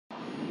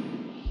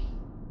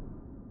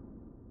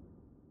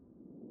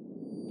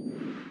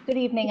Good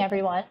evening,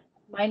 everyone.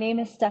 My name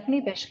is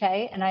Stephanie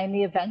Bishke, and I am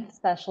the event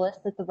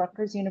specialist at the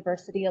Rutgers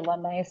University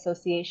Alumni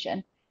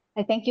Association.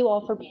 I thank you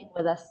all for being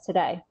with us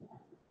today.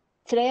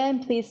 Today,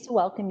 I'm pleased to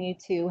welcome you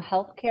to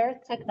Healthcare,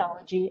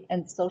 Technology,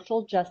 and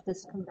Social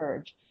Justice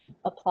Converge,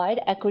 Applied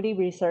Equity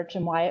Research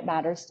and Why It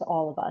Matters to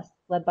All of Us,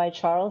 led by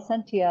Charles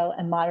Santillo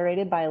and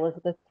moderated by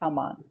Elizabeth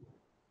Talmont.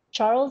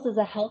 Charles is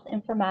a health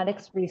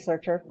informatics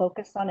researcher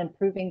focused on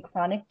improving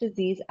chronic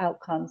disease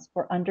outcomes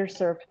for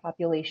underserved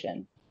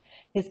populations.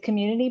 His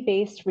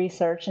community-based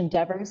research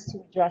endeavors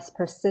to address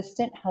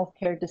persistent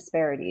healthcare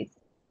disparities.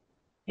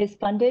 His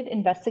funded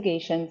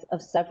investigations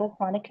of several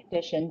chronic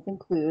conditions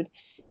include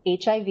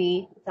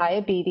HIV,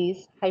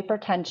 diabetes,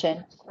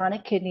 hypertension,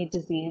 chronic kidney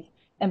disease,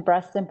 and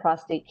breast and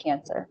prostate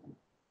cancer.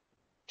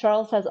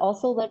 Charles has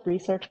also led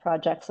research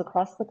projects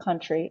across the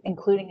country,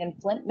 including in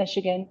Flint,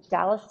 Michigan,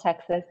 Dallas,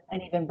 Texas,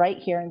 and even right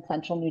here in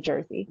central New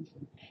Jersey.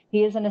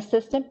 He is an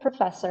assistant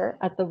professor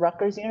at the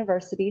Rutgers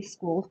University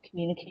School of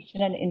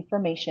Communication and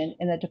Information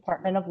in the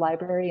Department of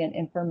Library and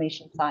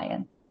Information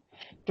Science.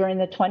 During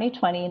the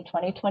 2020 and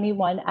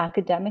 2021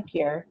 academic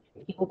year,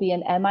 he will be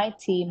an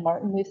MIT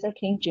Martin Luther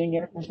King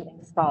Jr.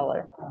 visiting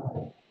scholar.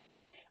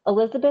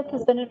 Elizabeth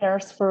has been a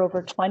nurse for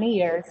over 20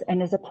 years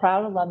and is a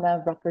proud alumna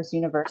of Rutgers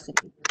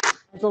University.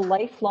 As a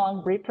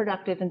lifelong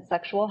reproductive and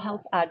sexual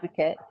health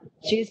advocate,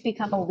 she has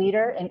become a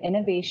leader in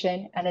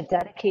innovation and a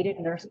dedicated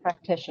nurse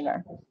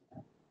practitioner.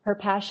 Her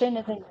passion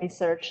is in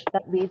research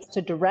that leads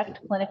to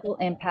direct clinical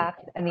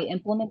impact and the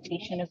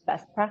implementation of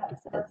best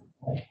practices.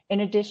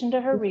 In addition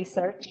to her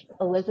research,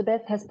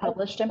 Elizabeth has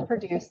published and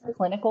produced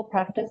clinical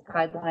practice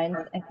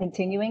guidelines and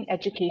continuing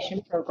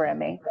education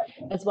programming,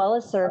 as well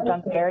as served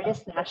on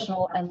various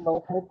national and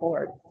local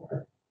boards.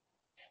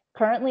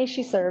 Currently,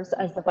 she serves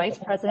as the Vice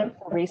President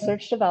for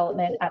Research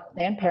Development at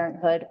Planned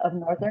Parenthood of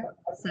Northern,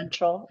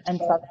 Central, and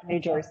Southern New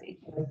Jersey.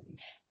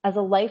 As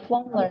a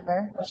lifelong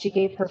learner, she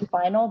gave her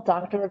final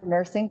Doctor of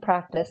Nursing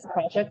Practice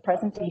project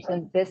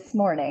presentation this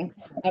morning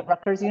at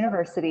Rutgers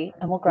University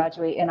and will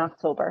graduate in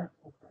October.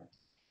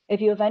 If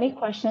you have any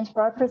questions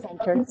for our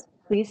presenters,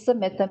 please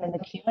submit them in the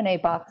Q&A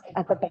box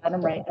at the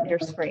bottom right of your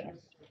screen.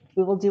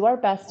 We will do our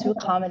best to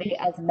accommodate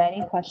as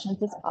many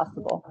questions as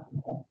possible.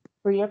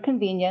 For your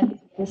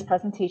convenience, this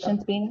presentation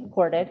is being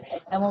recorded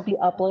and will be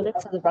uploaded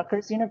to the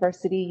Rutgers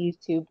University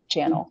YouTube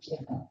channel.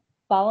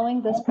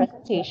 Following this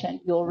presentation,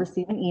 you will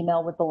receive an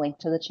email with the link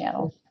to the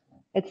channel.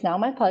 It's now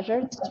my pleasure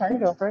to turn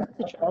it over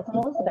to Charles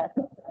and Elizabeth.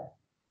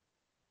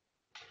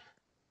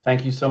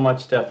 Thank you so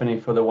much, Stephanie,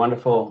 for the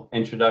wonderful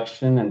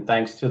introduction, and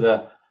thanks to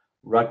the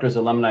Rutgers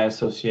Alumni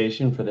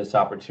Association for this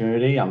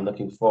opportunity. I'm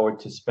looking forward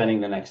to spending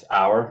the next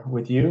hour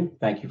with you.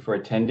 Thank you for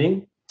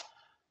attending.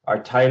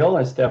 Our title,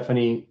 as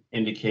Stephanie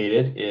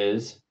indicated,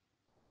 is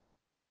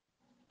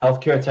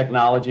Healthcare,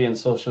 Technology, and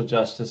Social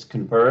Justice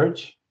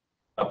Converge,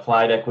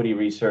 Applied Equity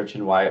Research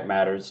and Why It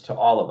Matters to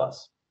All of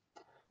Us.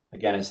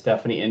 Again, as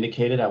Stephanie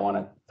indicated, I want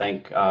to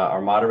thank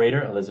our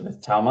moderator,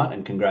 Elizabeth Talmont,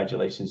 and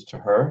congratulations to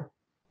her.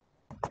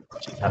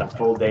 She's had a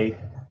full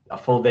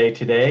day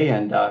today,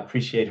 and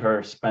appreciate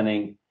her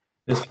spending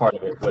this part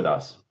of it with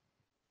us.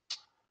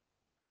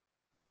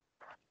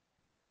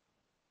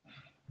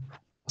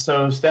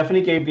 So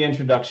Stephanie gave the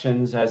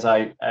introductions.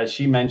 As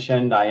she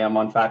mentioned, I am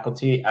on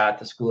faculty at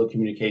the School of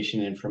Communication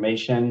and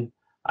Information.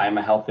 I am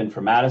a health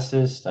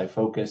informaticist. I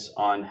focus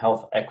on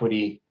health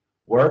equity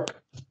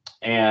work,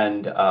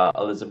 and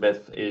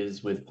Elizabeth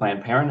is with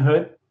Planned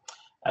Parenthood,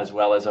 as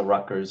well as a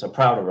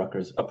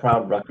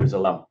proud Rutgers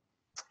alum.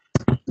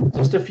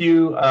 Just a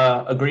few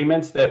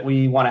agreements that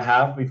we want to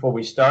have before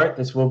we start.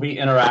 This will be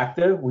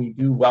interactive. We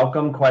do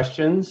welcome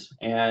questions,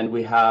 and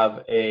we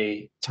have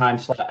a time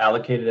slot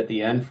allocated at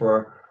the end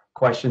for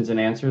questions and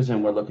answers,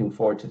 and we're looking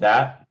forward to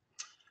that.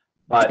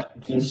 But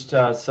just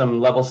some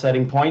level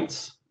setting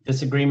points.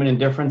 Disagreement and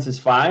difference is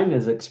fine,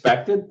 as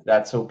expected.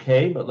 That's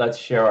okay, but let's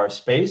share our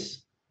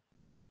space.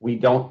 We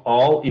don't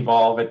all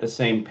evolve at the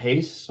same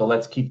pace, so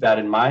let's keep that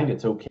in mind.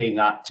 It's okay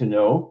not to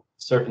know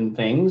certain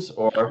things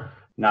or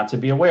not to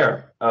be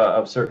aware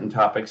of certain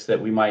topics that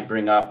we might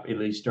bring up, at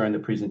least during the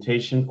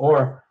presentation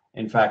or,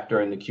 in fact,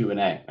 during the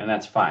Q&A, and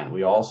that's fine.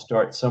 We all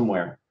start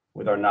somewhere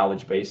with our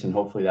knowledge base, and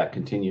hopefully that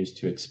continues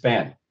to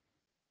expand.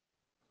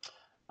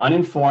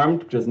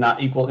 Uninformed does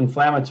not equal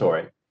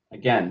inflammatory.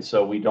 Again,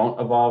 so we don't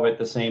evolve at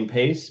the same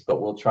pace, but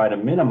we'll try to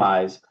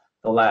minimize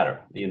the latter,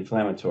 the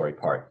inflammatory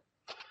part.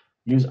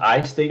 Use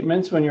I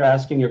statements when you're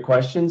asking your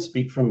questions.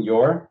 Speak from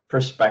your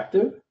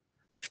perspective.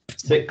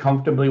 Sit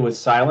comfortably with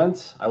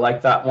silence. I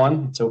like that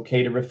one. It's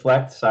okay to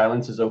reflect.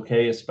 Silence is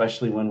okay,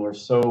 especially when we're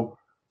so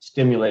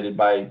stimulated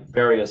by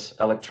various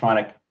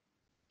electronic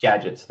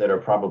gadgets that are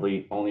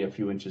probably only a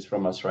few inches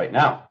from us right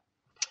now.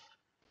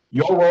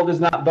 Your world is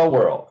not the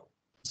world.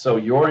 So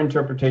your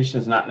interpretation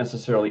is not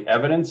necessarily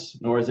evidence,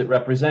 nor is it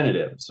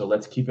representative. So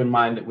let's keep in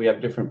mind that we have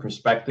different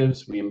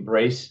perspectives. We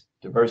embrace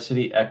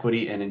diversity,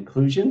 equity, and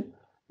inclusion.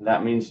 And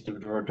that means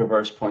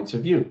diverse points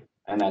of view,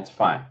 and that's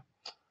fine.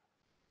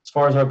 As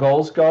far as our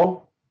goals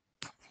go,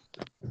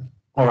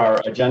 or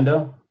our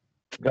agenda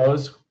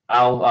goes,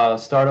 I'll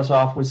start us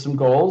off with some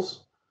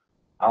goals.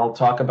 I'll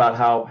talk about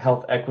how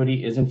health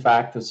equity is in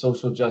fact a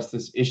social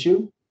justice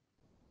issue,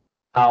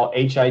 how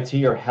HIT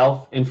or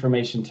health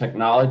information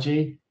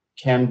technology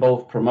can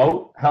both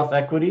promote health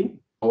equity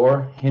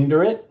or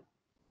hinder it.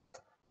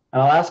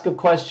 And I'll ask a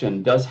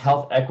question, does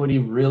health equity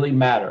really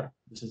matter?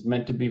 This is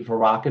meant to be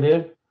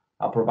provocative.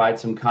 I'll provide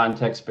some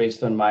context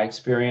based on my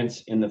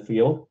experience in the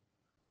field.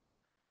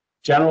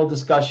 General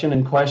discussion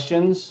and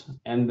questions,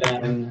 and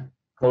then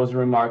closing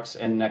remarks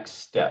and next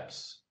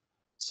steps.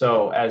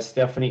 So as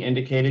Stephanie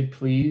indicated,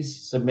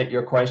 please submit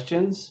your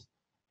questions,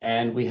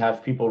 and we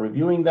have people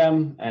reviewing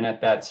them, and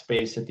at that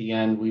space at the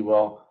end, we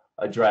will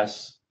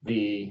address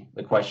the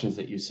questions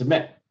that you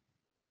submit.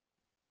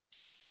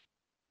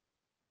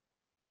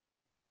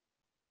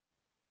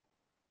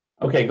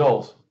 Okay,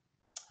 goals.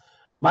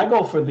 My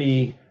goal for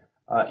the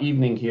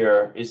evening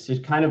here is to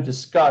kind of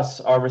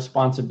discuss our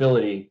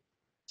responsibility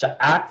to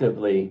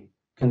actively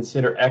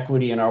consider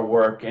equity in our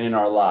work and in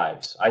our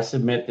lives. I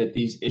submit that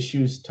these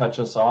issues touch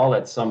us all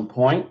at some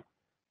point.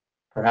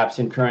 Perhaps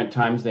in current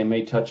times, they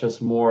may touch us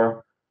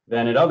more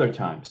than at other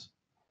times.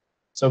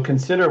 So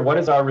consider, what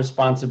is our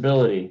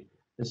responsibility?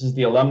 This is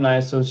the Alumni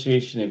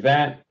Association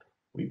event.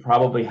 We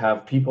probably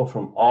have people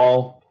from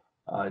all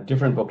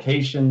different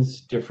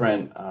vocations,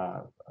 different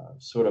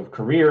sort of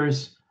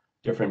careers,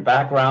 different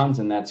backgrounds,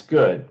 and that's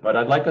good. But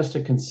I'd like us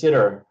to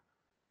consider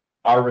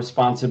our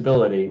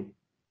responsibility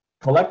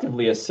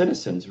collectively as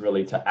citizens,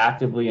 really, to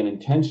actively and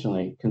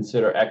intentionally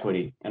consider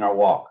equity in our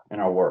walk, in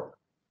our work.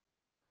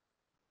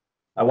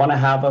 I want to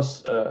have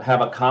us have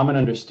a common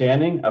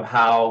understanding of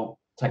how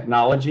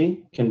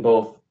technology can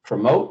both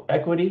promote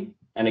equity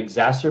and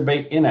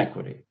exacerbate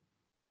inequity.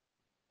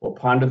 We'll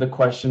ponder the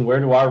question,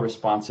 where do our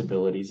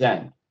responsibilities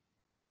end?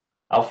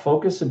 I'll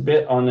focus a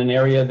bit on an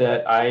area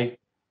that I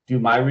do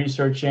my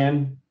research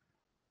in,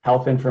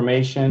 health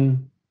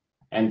information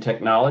and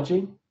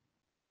technology.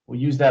 We'll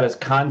use that as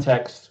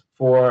context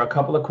for a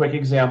couple of quick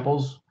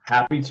examples.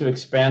 Happy to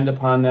expand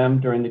upon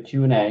them during the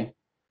Q&A,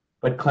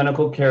 but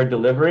clinical care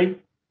delivery,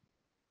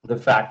 the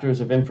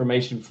factors of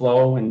information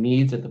flow and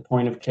needs at the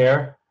point of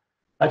care,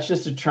 that's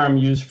just a term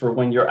used for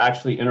when you're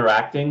actually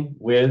interacting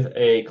with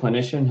a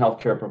clinician,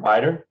 healthcare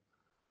provider,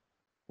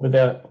 with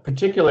a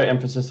particular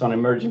emphasis on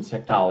emerging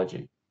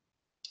technology.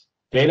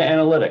 Data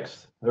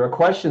analytics, there are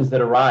questions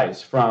that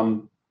arise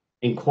from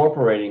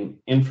incorporating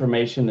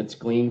information that's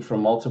gleaned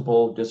from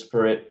multiple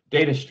disparate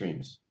data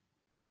streams.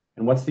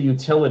 And what's the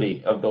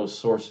utility of those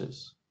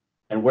sources?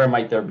 And where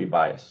might there be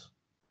bias?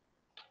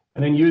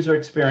 And then user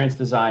experience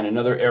design,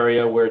 another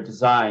area where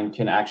design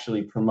can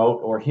actually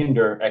promote or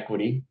hinder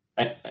equity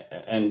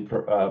and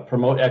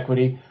promote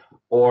equity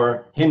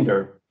or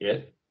hinder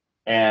it.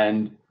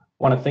 And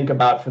want to think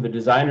about, for the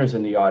designers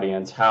in the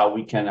audience, how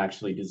we can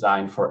actually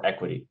design for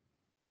equity.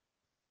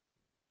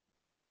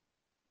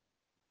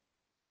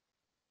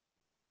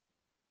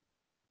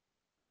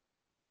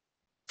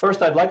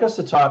 First, I'd like us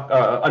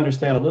to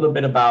understand a little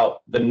bit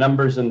about the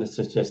numbers and the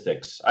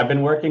statistics. I've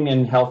been working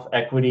in health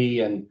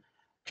equity and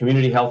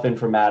community health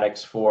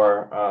informatics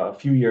for a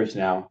few years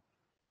now,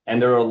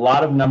 and there are a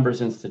lot of numbers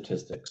and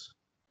statistics.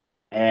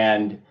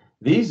 And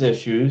these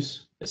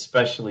issues,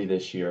 especially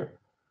this year,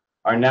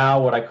 are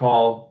now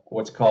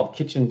what's called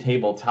kitchen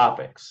table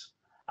topics.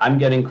 I'm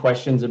getting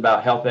questions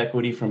about health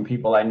equity from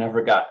people I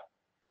never got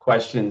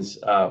questions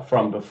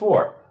from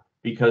before,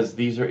 because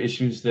these are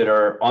issues that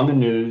are on the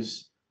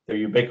news. They're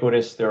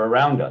ubiquitous, they're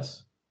around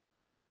us.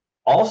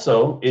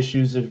 Also,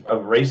 issues of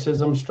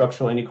racism,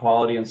 structural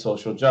inequality, and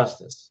social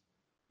justice.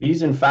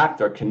 These, in fact,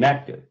 are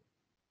connected.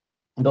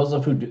 Those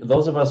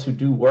of us who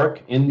do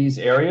work in these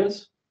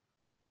areas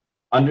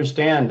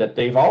understand that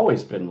they've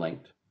always been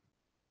linked.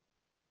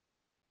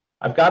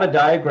 I've got a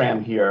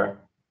diagram here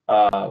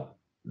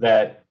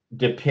that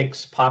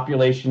depicts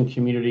population,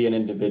 community, and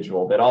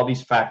individual, that all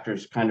these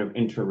factors kind of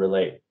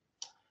interrelate.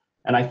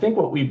 And I think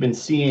what we've been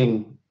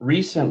seeing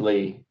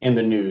recently in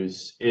the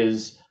news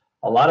is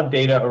a lot of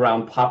data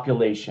around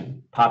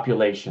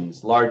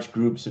populations, large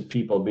groups of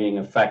people being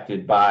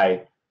affected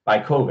by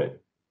COVID.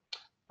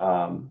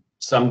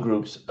 Some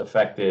groups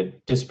affected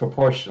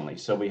disproportionately.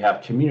 So we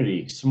have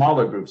community,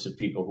 smaller groups of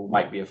people who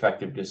might be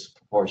affected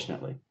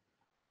disproportionately.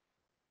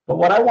 But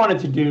what I wanted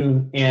to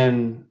do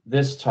in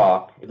this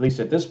talk, at least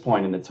at this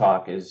point in the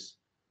talk, is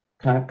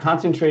kind of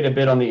concentrate a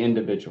bit on the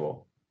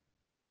individual.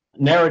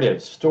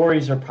 Narratives,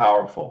 stories are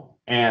powerful.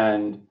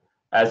 And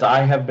as I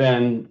have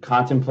been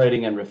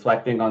contemplating and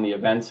reflecting on the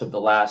events of the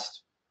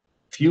last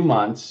few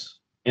months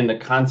in the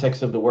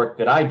context of the work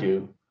that I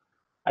do,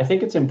 I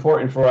think it's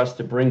important for us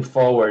to bring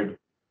forward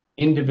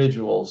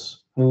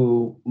individuals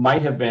who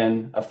might have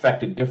been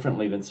affected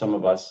differently than some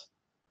of us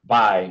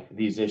by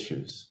these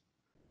issues.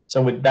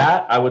 So with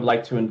that, I would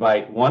like to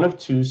invite one of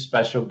two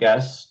special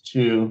guests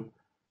to,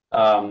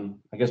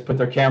 put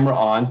their camera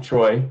on.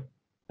 Troy,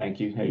 thank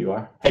you. Here you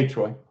are. Hey,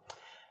 Troy.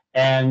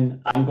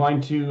 And I'm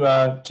going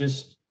to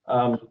just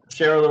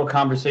share a little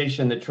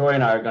conversation that Troy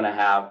and I are going to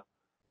have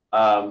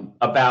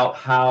about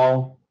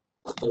how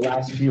the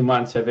last few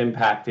months have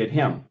impacted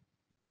him.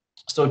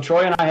 So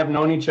Troy and I have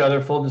known each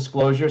other, full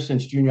disclosure,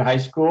 since junior high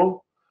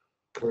school.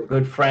 We're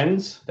good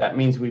friends. That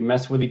means we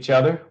mess with each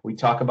other. We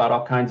talk about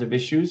all kinds of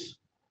issues.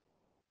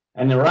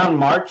 And around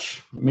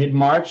March,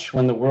 mid-March,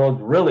 when the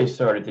world really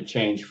started to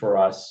change for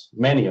us,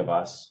 many of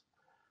us,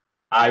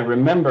 I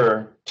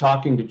remember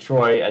talking to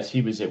Troy as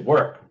he was at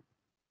work.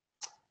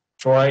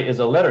 Troy is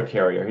a letter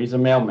carrier. He's a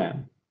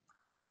mailman.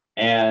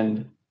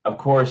 And of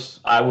course,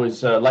 I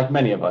was like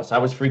many of us, I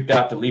was freaked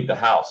out to leave the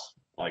house.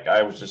 Like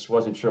I was just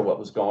wasn't sure what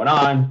was going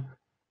on.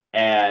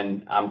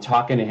 And I'm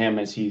talking to him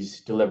as he's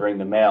delivering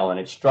the mail. And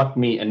it struck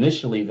me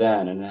initially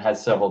then, and it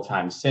has several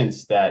times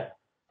since, that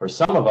for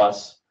some of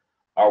us,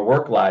 our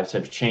work lives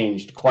have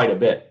changed quite a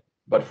bit.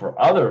 But for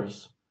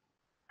others,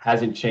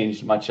 hasn't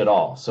changed much at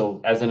all. So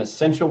as an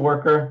essential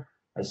worker,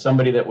 as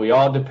somebody that we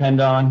all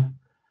depend on,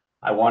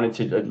 I wanted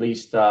to at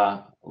least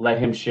let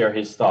him share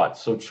his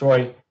thoughts. So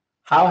Troy,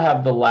 how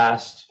have the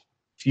last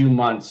few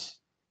months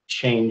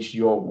changed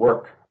your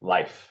work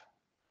life?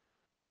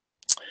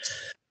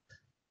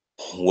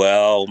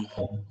 Well,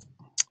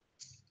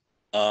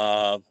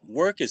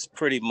 work has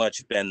pretty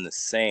much been the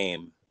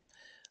same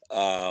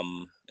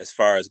as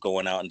far as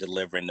going out and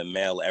delivering the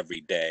mail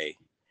every day.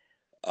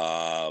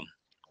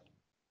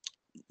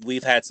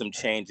 We've had some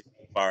changes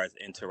as far as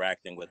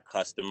interacting with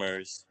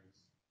customers.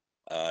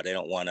 They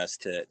don't want us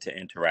to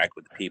interact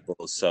with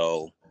people,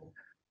 so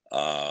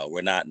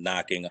we're not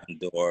knocking on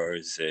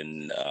doors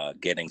and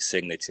getting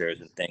signatures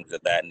and things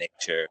of that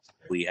nature.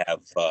 We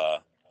have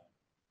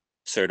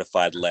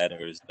certified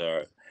letters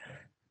or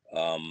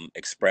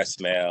express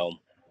mail.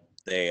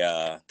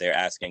 They're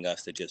asking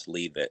us to just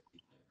leave it.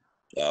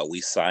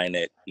 We sign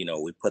it.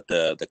 We put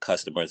the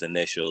customer's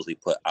initials. We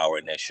put our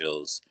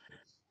initials.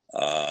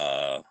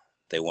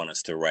 They want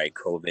us to write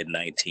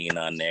COVID-19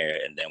 on there,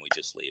 and then we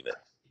just leave it.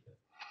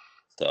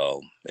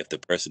 So if the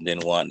person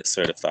didn't want the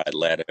certified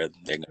letter,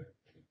 they're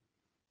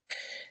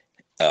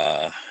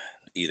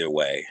either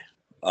way.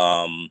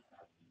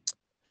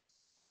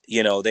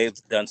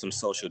 They've done some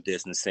social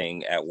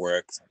distancing at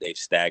work. They've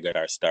staggered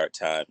our start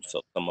time,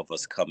 so some of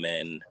us come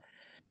in,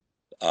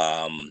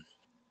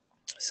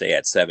 say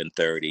at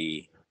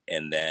 7:30,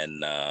 and then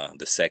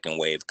the second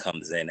wave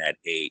comes in at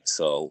 8.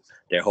 So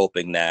they're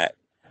hoping that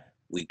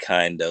we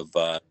kind of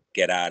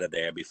get out of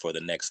there before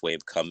the next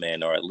wave come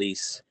in, or at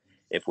least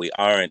if we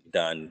aren't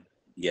done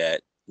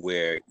yet,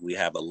 we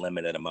have a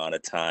limited amount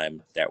of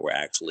time that we're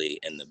actually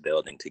in the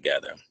building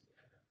together.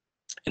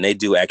 And they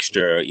do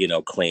extra,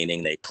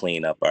 cleaning. They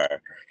clean up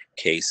our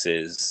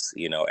cases,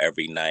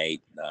 every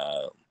night.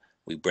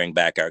 We bring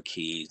back our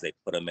keys. They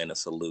put them in a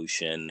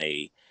solution.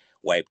 They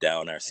wipe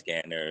down our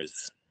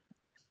scanners.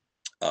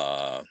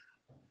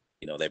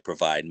 They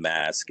provide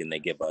masks, and they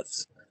give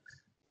us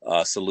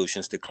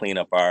solutions to clean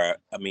up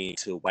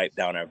to wipe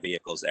down our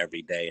vehicles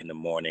every day in the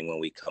morning when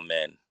we come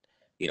in.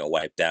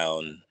 Wipe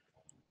down,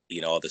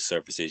 all the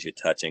surfaces you're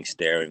touching,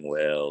 steering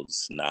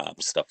wheels,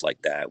 knobs, stuff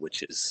like that,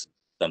 which is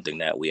something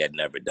that we had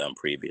never done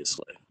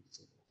previously.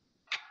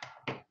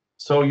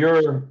 So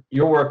your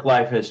work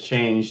life has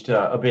changed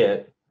a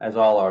bit, as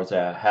all ours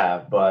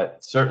have,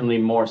 but certainly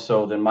more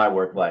so than my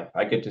work life.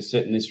 I get to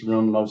sit in this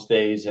room most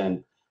days,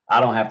 and I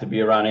don't have to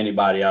be around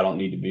anybody I don't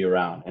need to be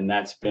around, and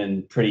that's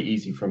been pretty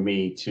easy for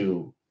me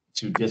to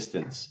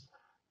distance.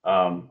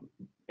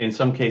 In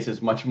some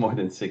cases, much more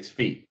than 6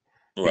 feet,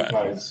 Right.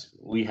 because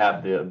we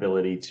have the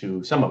ability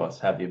to. Some of us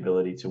have the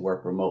ability to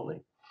work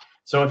remotely.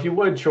 So, if you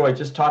would, Troy,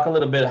 just talk a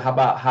little bit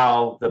about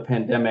how the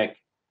pandemic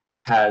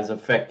has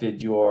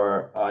affected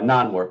your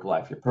non-work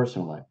life, your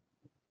personal life.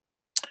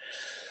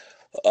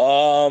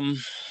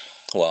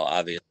 Well,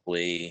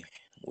 obviously,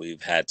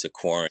 we've had to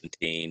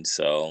quarantine,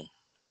 so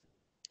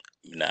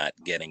not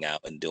getting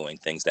out and doing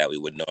things that we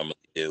would normally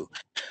do.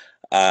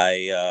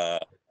 I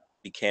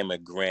became a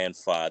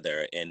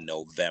grandfather in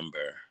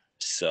November,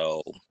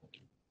 so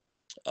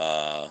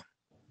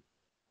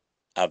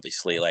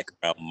obviously, like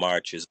around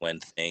March is when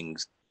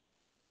things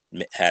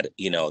had,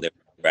 there was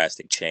a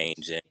drastic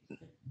change in,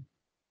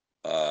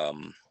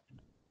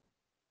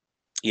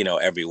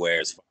 everywhere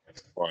as far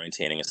as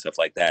quarantining and stuff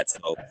like that.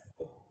 So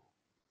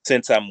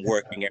since I'm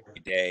working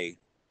every day,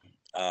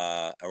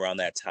 around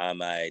that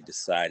time, I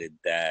decided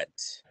that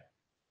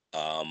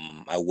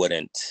I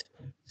wouldn't,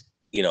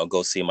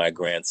 go see my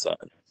grandson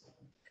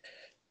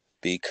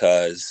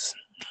because,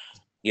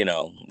 we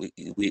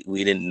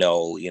didn't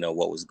know,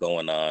 what was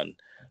going on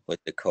with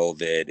the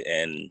COVID.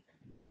 And,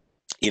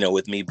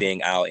 with me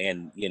being out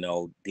and,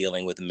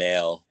 dealing with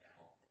mail,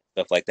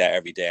 stuff like that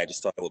every day, I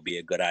just thought it would be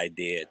a good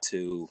idea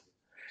to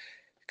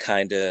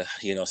kind of,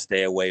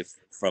 stay away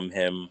from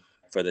him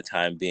for the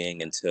time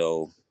being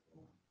until,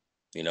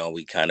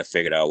 we kind of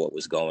figured out what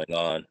was going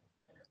on.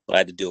 But I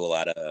had to do a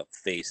lot of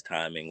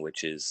FaceTiming,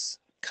 which is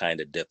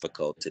kind of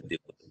difficult to do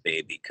with the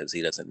baby because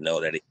he doesn't know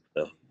that he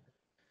has to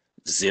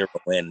zero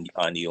in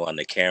on you on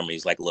the camera.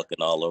 He's like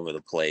looking all over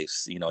the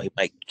place. He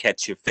might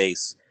catch your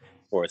face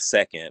for a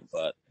second,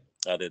 but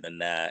other than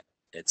that,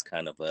 it's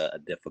kind of a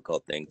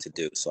difficult thing to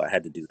do. So I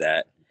had to do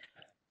that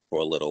for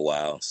a little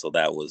while. So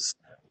that was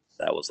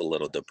a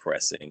little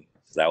depressing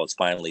because I was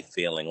finally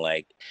feeling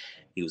like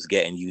he was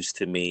getting used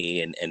to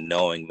me and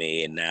knowing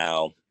me, and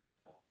now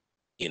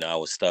I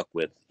was stuck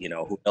with,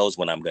 who knows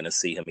when I'm going to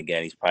see him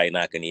again. He's probably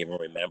not going to even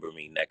remember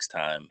me next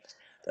time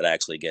that I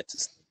actually get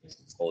to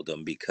hold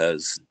him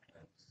because,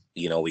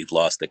 we've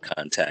lost the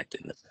contact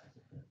and the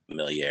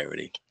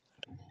familiarity.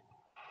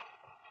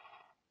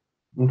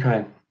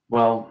 Okay.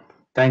 Well,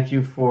 thank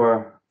you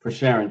for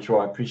sharing,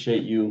 Troy. I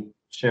appreciate you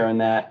sharing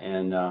that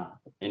and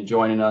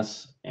joining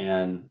us.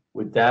 And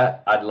with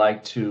that, I'd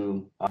like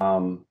to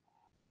call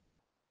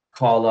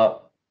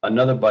up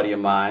another buddy of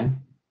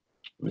mine,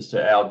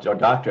 Mr. Al or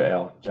Dr.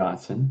 Al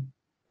Johnson.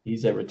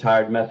 He's a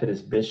retired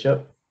Methodist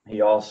bishop.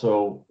 He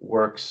also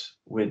works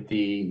with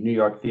the New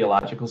York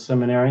Theological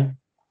Seminary.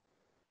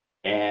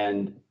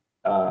 And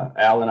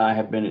Al and I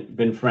have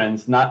been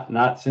friends,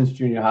 not since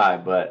junior high,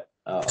 but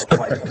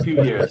quite a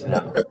few years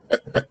now.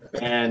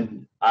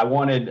 And I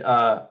wanted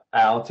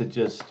Al to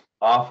just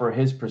offer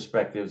his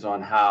perspectives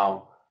on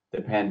how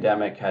the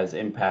pandemic has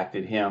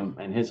impacted him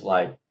and his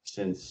life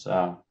since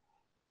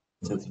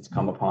it's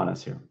come upon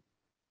us here.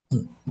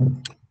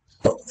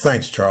 Well,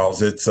 thanks,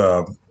 Charles. It's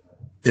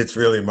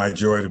really my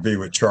joy to be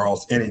with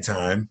Charles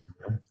anytime.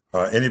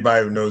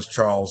 Anybody who knows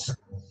Charles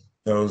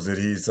knows that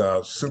he's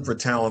super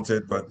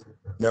talented, but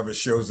never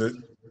shows it.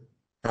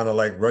 Kind of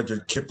like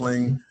Rudyard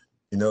Kipling,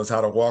 he knows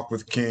how to walk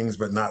with kings,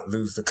 but not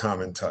lose the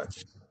common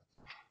touch.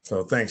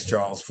 So thanks,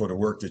 Charles, for the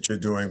work that you're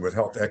doing with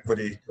health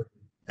equity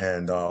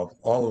and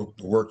all of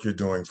the work you're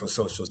doing for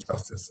social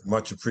justice.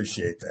 Much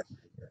appreciate that.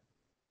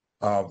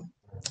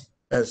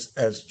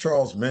 As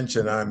Charles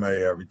mentioned, I'm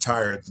a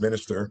retired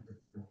minister,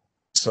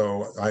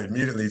 so I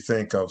immediately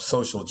think of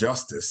social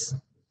justice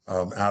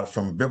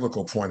from a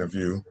biblical point of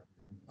view,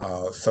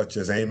 such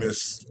as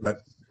Amos, let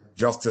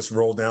justice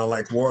roll down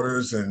like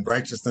waters and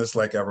righteousness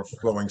like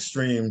ever-flowing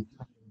stream,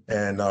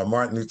 and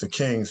Martin Luther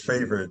King's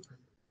favorite,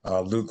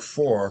 Luke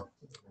 4,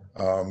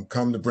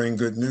 come to bring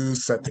good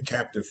news, set the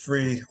captive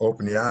free,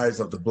 open the eyes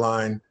of the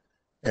blind,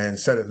 and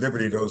set at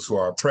liberty those who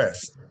are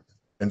oppressed.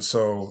 And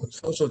so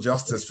social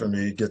justice for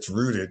me gets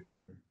rooted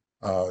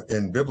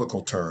in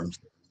biblical terms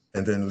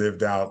and then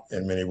lived out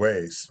in many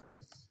ways.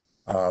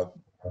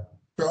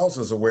 Charles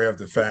is aware of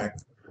the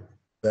fact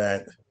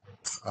that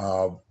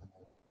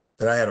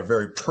I had a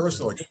very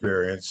personal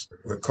experience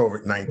with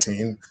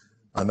COVID-19,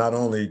 not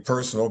only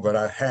personal, but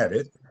I had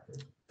it,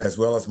 as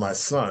well as my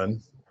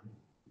son.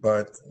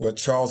 But what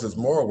Charles is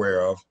more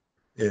aware of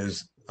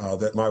is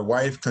that my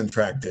wife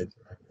contracted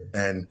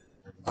and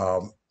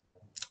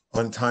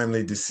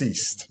untimely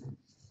deceased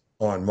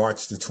on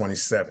March the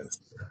 27th.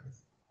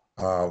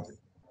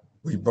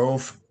 We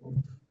both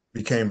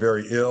became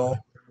very ill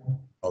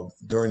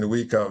during the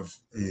week of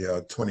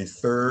the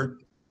 23rd,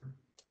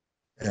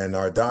 and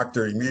our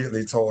doctor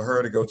immediately told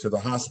her to go to the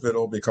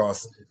hospital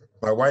because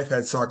my wife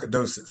had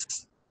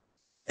sarcoidosis,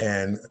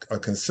 and a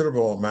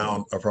considerable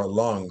amount of her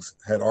lungs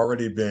had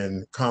already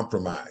been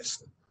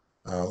compromised.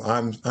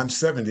 I'm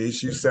 70,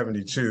 she's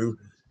 72,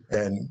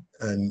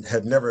 and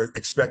had never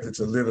expected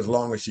to live as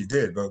long as she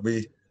did, but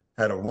we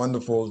had a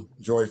wonderful,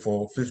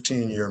 joyful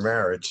 15-year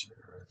marriage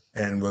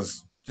and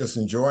was just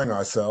enjoying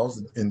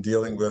ourselves in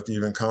dealing with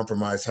even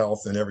compromised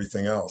health and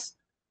everything else.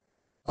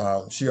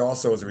 She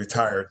also is a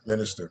retired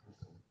minister.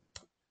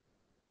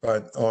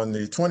 But on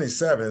the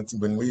 27th,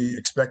 when we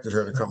expected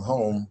her to come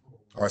home,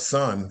 our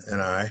son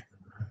and I,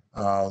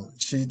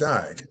 she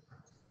died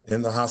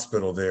in the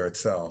hospital there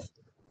itself.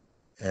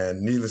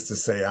 And needless to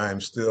say, I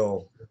am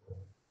still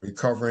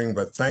recovering,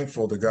 but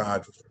thankful to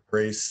God for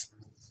grace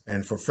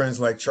and for friends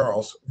like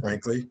Charles,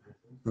 frankly,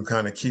 who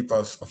kind of keep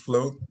us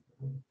afloat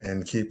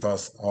and keep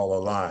us all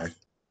alive.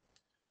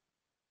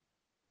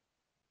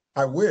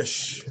 I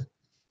wish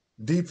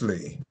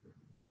deeply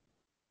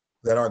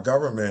that our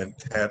government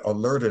had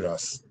alerted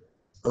us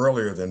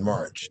earlier than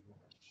March.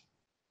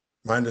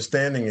 My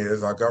understanding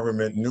is our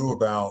government knew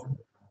about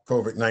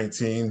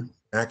COVID-19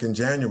 back in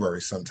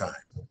January sometime.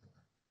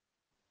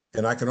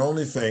 And I can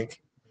only think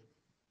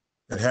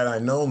that had I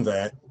known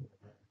that,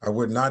 I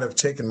would not have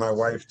taken my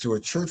wife to a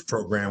church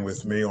program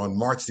with me on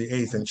March the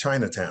 8th in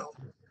Chinatown.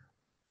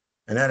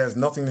 And that has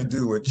nothing to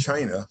do with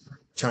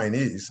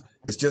Chinese.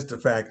 It's just the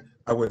fact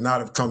I would not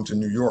have come to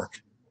New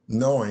York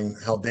knowing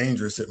how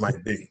dangerous it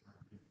might be.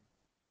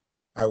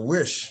 I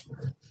wish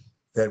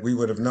that we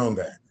would have known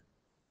that.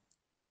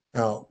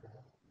 Now,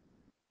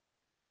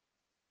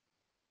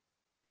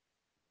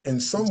 in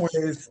some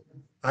ways,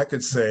 I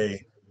could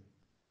say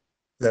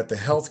that the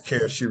health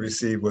care she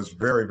received was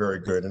very, very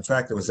good. In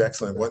fact, it was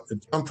excellent.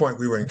 At some point,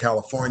 we were in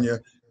California.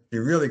 She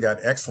really got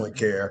excellent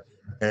care.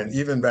 And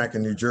even back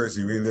in New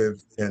Jersey, we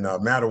lived in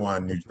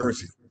Matawan, New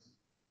Jersey.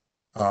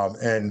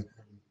 And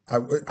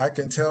I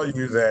can tell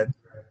you that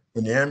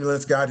when the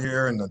ambulance got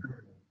here and the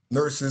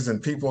nurses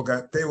and people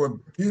they were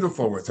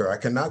beautiful with her. I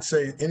cannot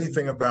say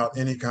anything about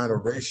any kind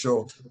of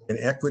racial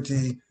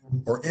inequity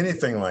or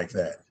anything like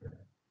that.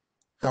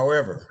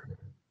 However,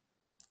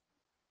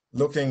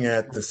 looking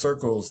at the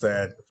circles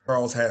that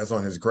Charles has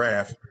on his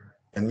graph,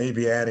 and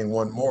maybe adding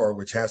one more,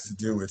 which has to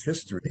do with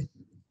history,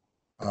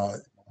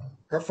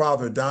 her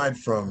father died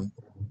from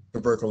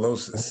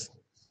tuberculosis.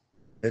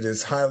 It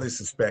is highly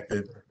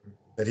suspected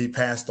that he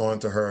passed on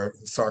to her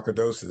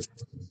sarcoidosis,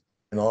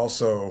 and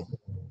also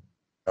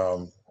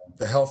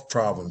the health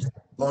problems,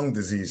 lung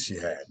disease she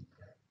had.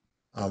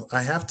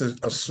 I have to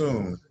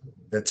assume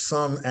that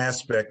some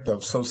aspect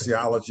of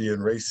sociology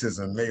and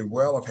racism may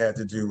well have had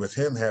to do with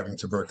him having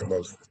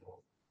tuberculosis.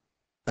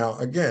 Now,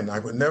 again, I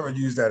would never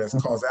use that as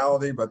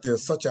causality, but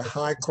there's such a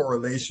high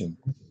correlation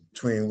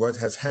between what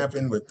has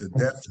happened with the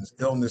deaths and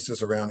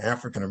illnesses around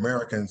African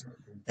Americans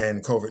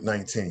and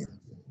COVID-19.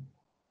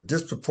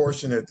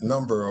 Disproportionate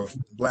number of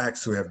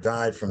Blacks who have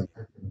died from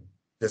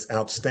this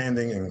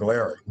outstanding and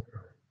glaring.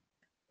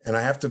 And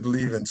I have to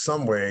believe in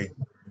some way,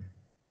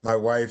 my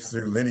wife,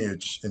 through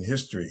lineage and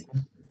history,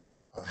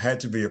 had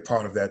to be a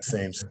part of that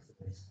same.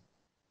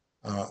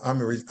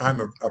 I'm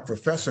a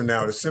professor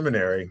now at a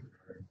seminary,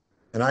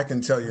 and I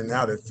can tell you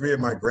now that 3 of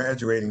my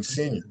graduating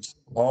seniors,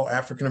 all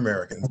African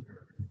Americans,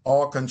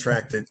 all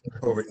contracted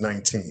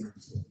COVID-19,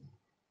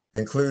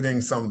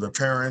 including some of the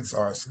parents,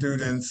 our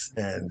students,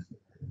 and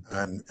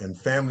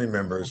family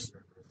members,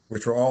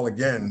 which were all,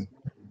 again,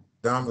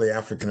 dominantly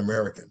African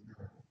American.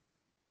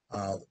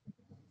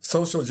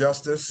 Social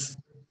justice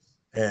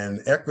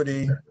and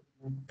equity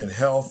and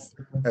health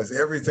has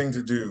everything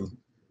to do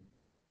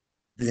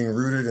being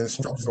rooted in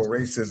structural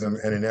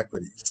racism and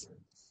inequities.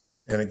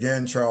 And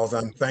again, Charles,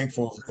 I'm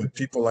thankful that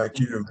people like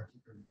you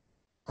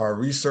are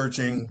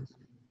researching,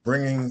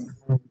 bringing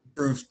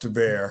truth to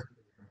bear,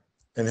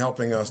 and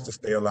helping us to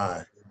stay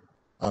alive.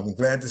 I'm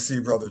glad to see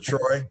Brother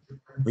Troy.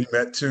 We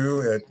met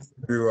too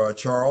through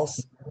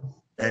Charles,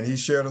 and he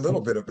shared a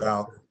little bit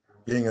about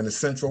being an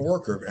essential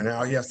worker and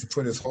how he has to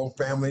put his whole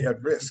family at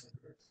risk.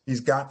 He's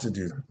got to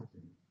do that.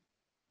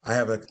 I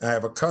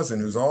have a cousin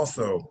who's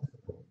also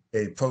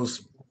a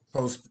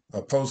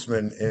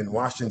postman in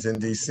Washington,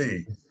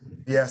 D.C.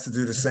 He has to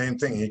do the same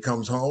thing. He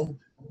comes home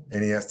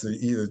and he has to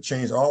either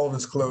change all of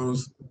his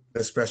clothes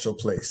in a special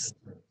place.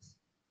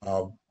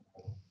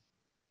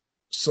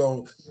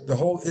 So the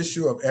whole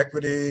issue of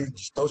equity,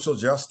 social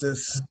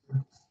justice,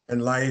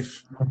 and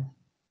life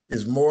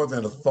is more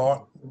than a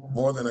thought,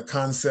 more than a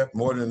concept,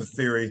 more than a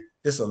theory.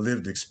 It's a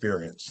lived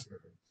experience.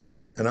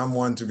 And I'm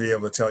one to be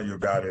able to tell you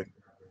about it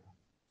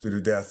through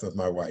the death of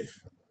my wife.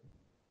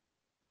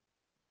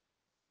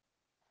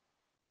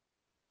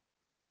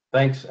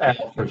 Thanks,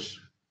 Al,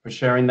 for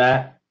sharing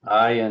that.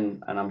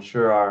 And I'm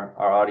sure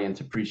our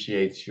audience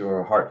appreciates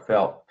your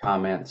heartfelt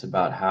comments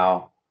about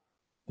how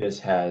this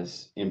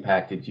has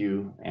impacted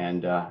you.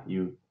 And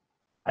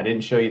I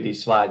didn't show you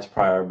these slides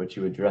prior, but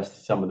you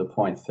addressed some of the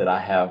points that I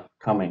have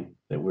coming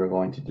that we're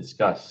going to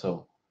discuss.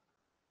 So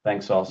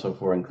thanks also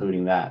for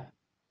including that.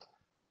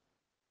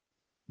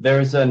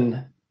 There's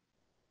an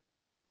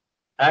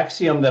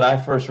axiom that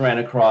I first ran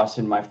across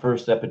in my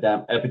first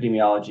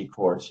epidemiology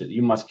course: that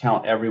you must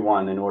count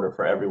everyone in order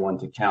for everyone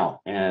to count.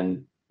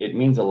 And it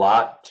means a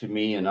lot to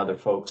me and other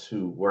folks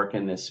who work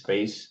in this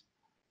space.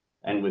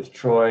 And with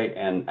Troy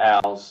and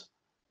Al's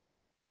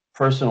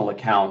personal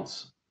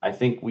accounts, I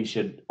think we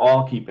should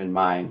all keep in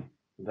mind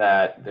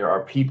that there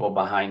are people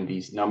behind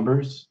these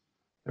numbers.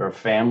 There are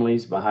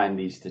families behind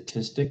these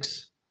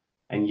statistics.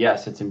 And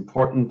yes, it's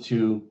important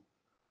to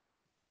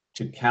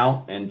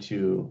count and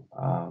to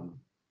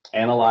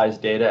analyze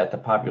data at the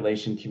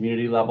population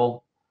community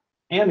level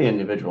and the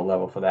individual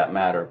level for that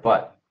matter.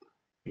 But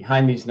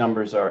behind these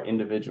numbers are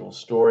individual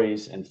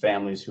stories and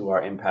families who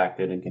are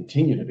impacted and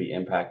continue to be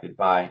impacted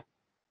by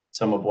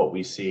some of what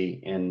we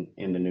see in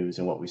the news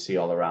and what we see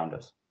all around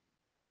us.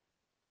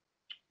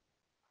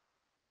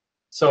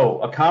 So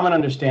a common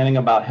understanding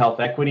about health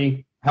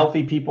equity: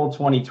 Healthy People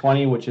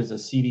 2020, which is a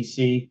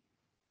CDC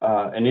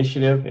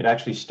initiative. It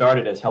actually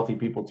started as Healthy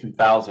People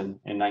 2000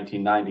 in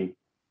 1990.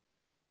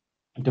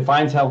 It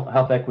defines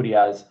health equity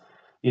as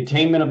the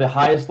attainment of the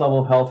highest level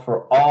of health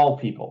for all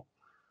people.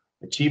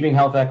 Achieving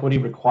health equity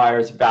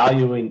requires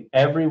valuing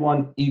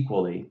everyone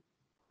equally,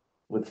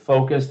 with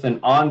focused and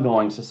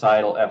ongoing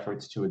societal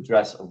efforts to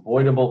address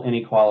avoidable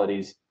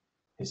inequalities,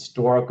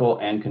 historical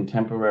and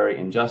contemporary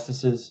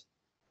injustices,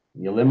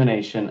 and the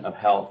elimination of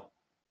health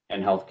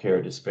and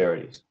healthcare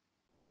disparities.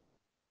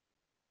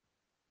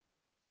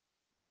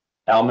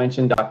 Al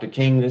mentioned Dr.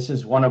 King. This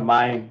is one of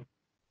my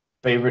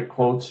favorite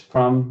quotes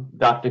from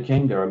Dr.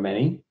 King. There are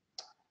many,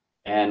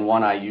 and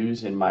one I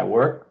use in my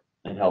work.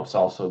 It helps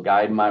also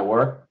guide my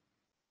work.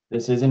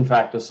 This is, in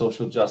fact, a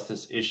social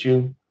justice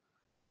issue.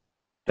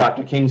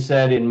 Dr. King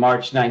said in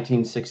March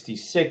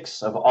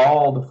 1966, "Of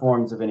all the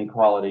forms of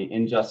inequality,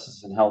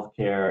 injustice in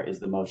healthcare is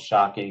the most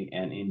shocking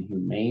and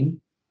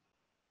inhumane."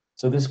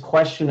 So this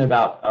question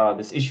about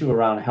this issue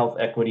around health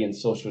equity and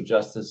social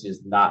justice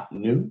is not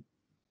new.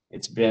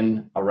 It's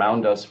been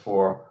around us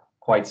for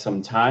quite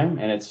some time,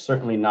 and it's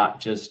certainly not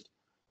just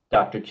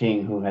Dr.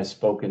 King who has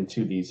spoken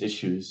to these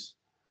issues.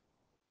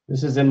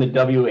 This is in the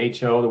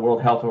WHO, the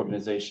World Health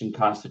Organization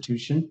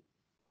Constitution,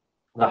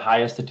 the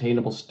highest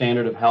attainable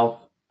standard of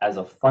health as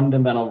a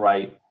fundamental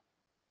right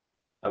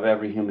of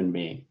every human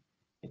being.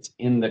 It's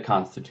in the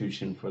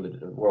Constitution for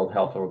the World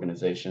Health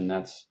Organization.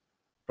 That's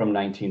from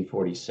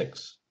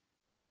 1946.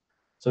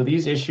 So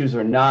these issues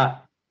are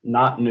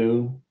not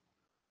new.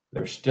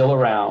 They're still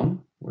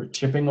around. We're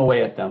chipping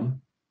away at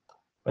them.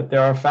 But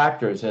there are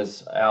factors,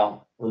 as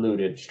Al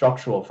alluded,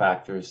 structural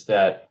factors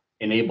that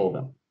enable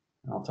them.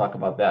 I'll talk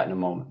about that in a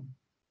moment.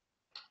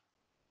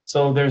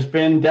 So there's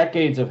been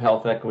decades of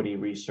health equity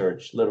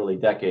research, literally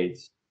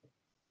decades,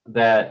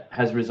 that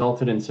has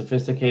resulted in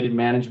sophisticated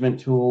management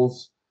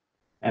tools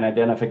and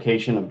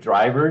identification of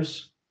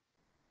drivers.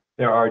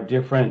 There are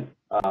different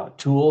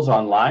tools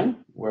online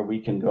where we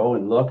can go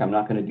and look. I'm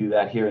not going to do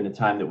that here in the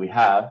time that we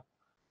have,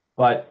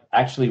 but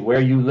actually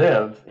where you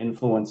live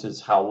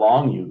influences how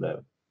long you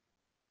live.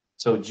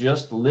 So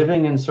just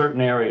living in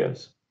certain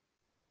areas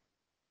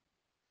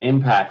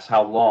impacts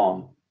how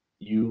long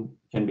you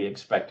can be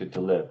expected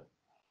to live.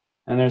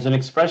 And there's an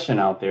expression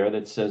out there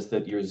that says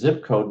that your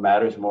zip code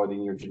matters more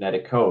than your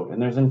genetic code.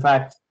 And there's in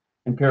fact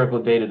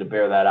empirical data to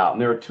bear that out.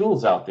 And there are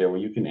tools out there where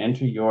you can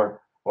enter your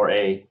or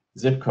a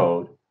zip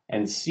code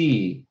and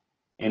see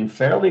in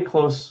fairly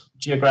close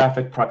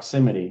geographic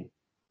proximity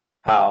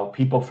how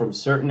people from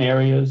certain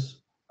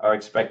areas are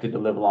expected to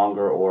live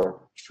longer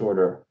or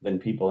shorter than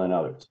people in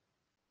others.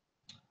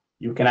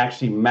 You can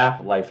actually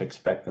map life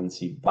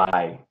expectancy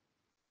by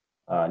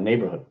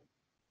neighborhood.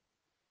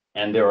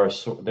 And there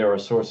are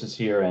sources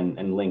here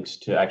and links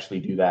to actually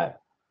do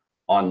that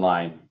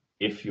online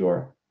if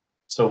you're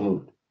so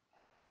moved.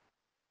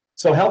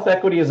 So health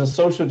equity is a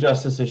social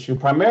justice issue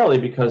primarily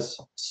because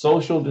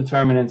social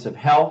determinants of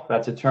health,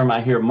 that's a term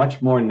I hear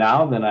much more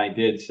now than I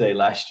did, say,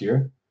 last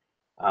year.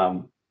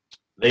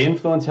 They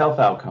influence health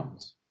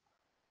outcomes.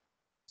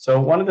 So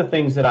one of the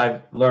things that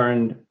I've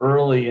learned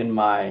early in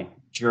my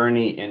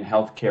journey in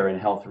healthcare and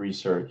health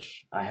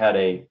research, I had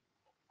a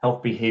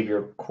health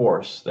behavior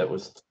course that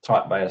was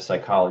taught by a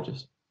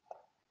psychologist.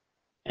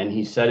 And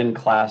he said in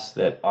class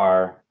that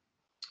our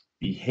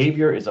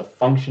behavior is a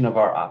function of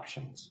our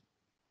options.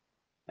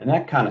 And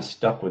that kind of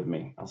stuck with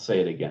me. I'll say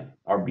it again.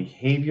 Our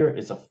behavior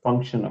is a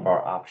function of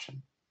our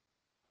option.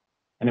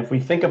 And if we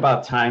think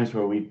about times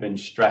where we've been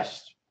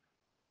stressed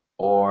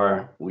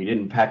or we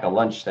didn't pack a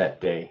lunch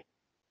that day,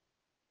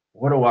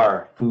 what do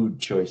our food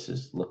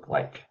choices look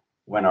like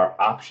when our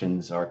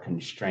options are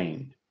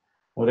constrained?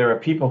 Well, there are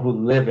people who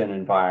live in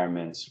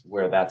environments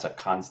where that's a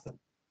constant.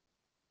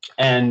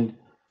 And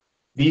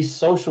these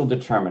social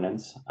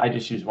determinants, I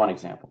just use one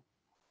example,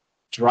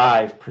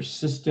 drive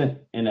persistent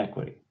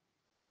inequity.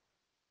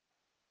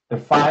 There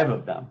are 5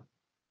 of them: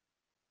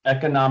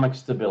 economic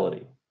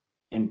stability,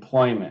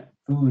 employment,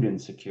 food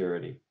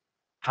insecurity,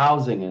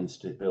 housing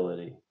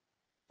instability,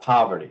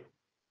 poverty,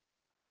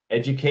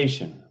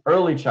 education,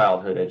 early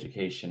childhood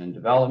education and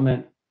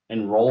development,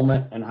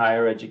 enrollment in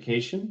higher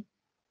education,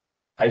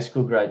 high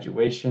school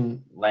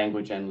graduation,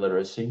 language and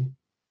literacy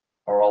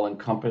are all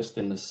encompassed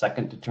in the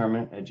second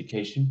determinant,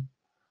 education.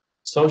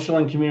 Social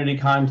and community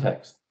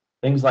context,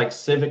 things like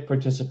civic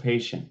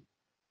participation,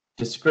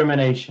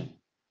 discrimination,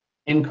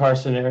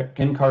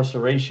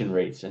 incarceration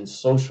rates, and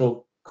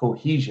social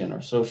cohesion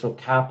or social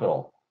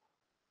capital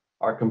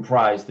are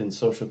comprised in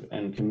social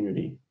and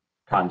community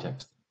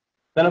context.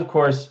 Then, of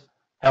course,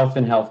 health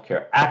and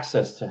healthcare,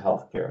 access to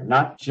healthcare,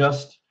 not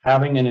just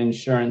having an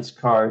insurance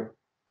card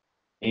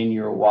in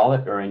your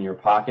wallet or in your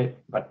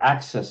pocket, but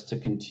access to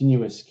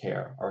continuous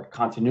care or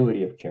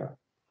continuity of care,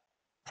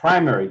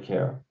 primary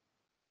care,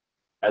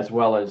 as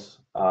well as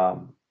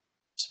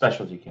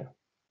specialty care.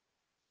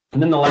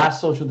 And then the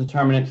last social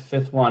determinant,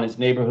 5th one, is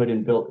neighborhood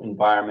and built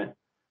environment,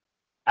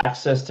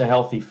 access to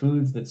healthy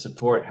foods that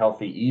support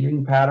healthy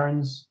eating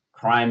patterns,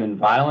 crime and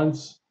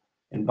violence,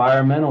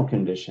 environmental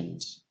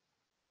conditions,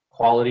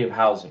 quality of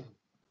housing.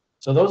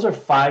 So those are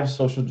 5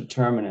 social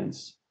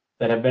determinants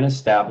that have been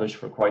established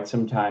for quite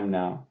some time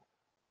now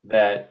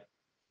that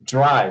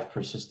drive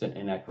persistent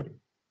inequity.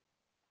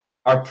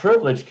 Our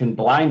privilege can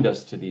blind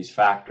us to these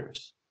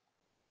factors.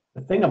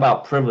 The thing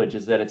about privilege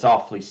is that it's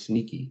awfully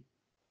sneaky.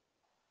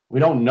 We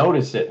don't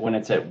notice it when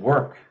it's at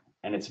work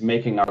and it's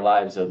making our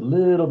lives a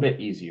little bit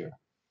easier.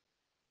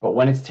 But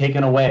when it's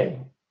taken away,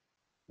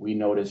 we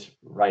notice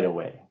right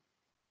away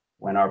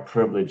when our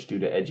privilege due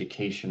to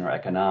education or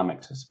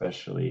economics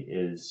especially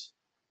is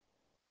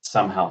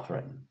somehow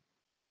threatened.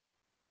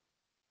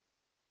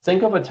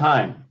 Think of a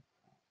time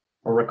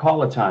or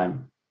recall a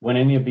time when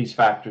any of these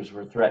factors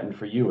were threatened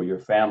for you or your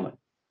family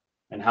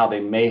and how they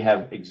may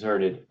have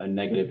exerted a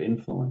negative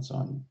influence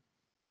on you.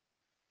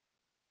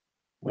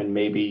 When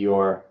maybe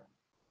your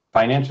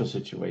financial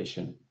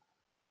situation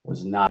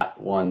was not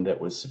one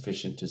that was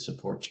sufficient to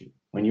support you.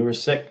 When you were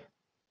sick,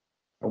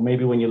 or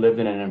maybe when you lived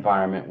in an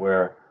environment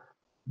where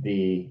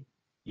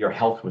your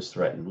health was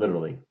threatened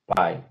literally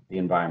by the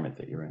environment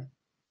that you're in.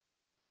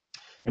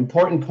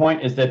 Important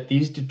point is that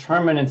these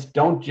determinants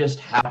don't just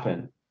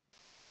happen.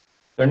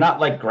 They're not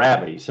like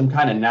gravity, some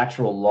kind of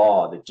natural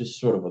law that just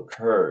sort of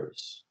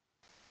occurs.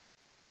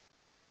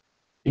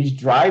 These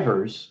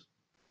drivers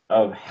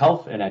of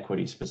health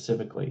inequity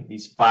specifically,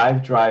 these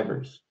 5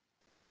 drivers,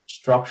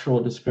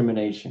 structural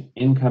discrimination,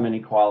 income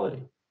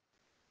inequality,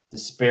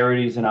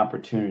 disparities in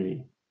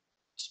opportunity,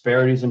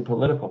 disparities in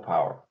political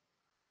power,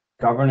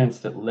 governance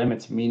that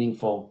limits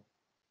meaningful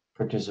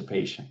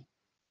participation.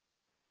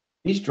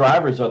 These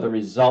drivers are the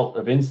result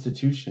of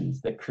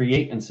institutions that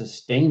create and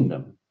sustain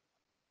them.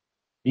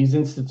 These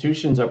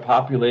institutions are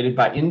populated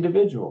by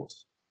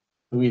individuals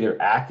who either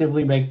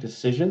actively make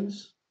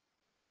decisions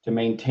to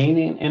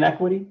maintain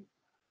inequity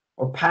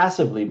or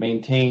passively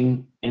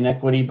maintain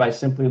inequity by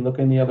simply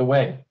looking the other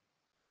way,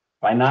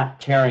 by not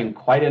caring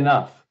quite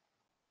enough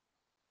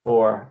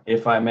for,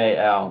 if I may,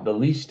 Al, the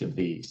least of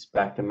these,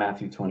 back to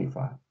Matthew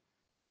 25.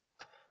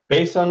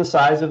 Based on the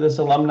size of this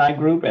alumni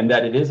group and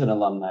that it is an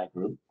alumni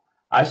group,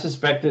 I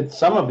suspect that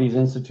some of these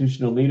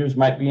institutional leaders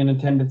might be in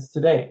attendance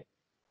today.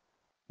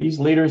 These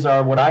leaders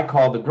are what I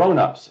call the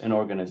grown-ups in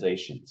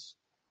organizations.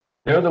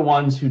 They're the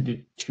ones who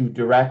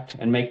direct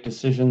and make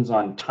decisions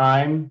on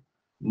time,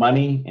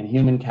 money, and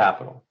human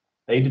capital.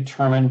 They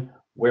determine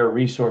where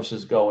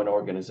resources go in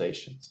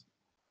organizations.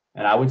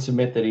 And I would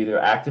submit that either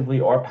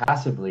actively or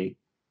passively,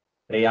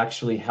 they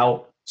actually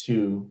help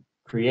to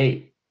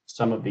create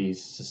some of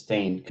these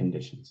sustained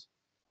conditions.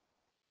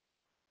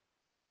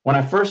 When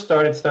I first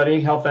started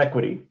studying health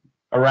equity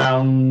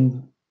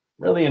around,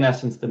 really in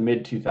essence, the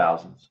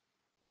mid-2000s,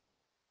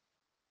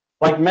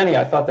 like many,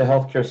 I thought the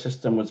healthcare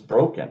system was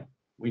broken.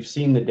 We've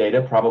seen the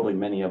data, probably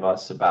many of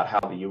us, about how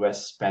the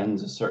US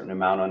spends a certain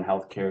amount on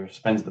healthcare,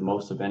 spends the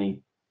most of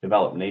any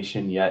developed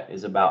nation, yet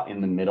is about in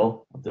the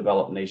middle of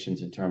developed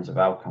nations in terms of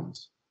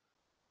outcomes.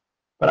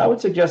 But I would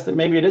suggest that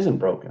maybe it isn't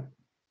broken.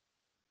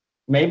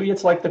 Maybe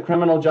it's like the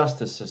criminal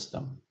justice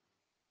system.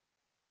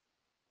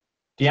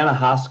 Deanna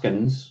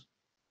Hoskins,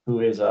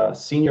 who is a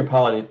senior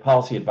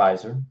policy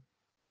advisor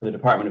for the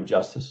Department of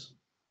Justice,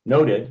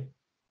 noted,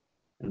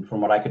 and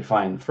from what I could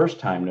find the first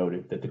time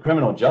noted, that the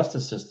criminal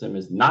justice system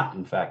is not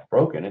in fact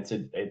broken.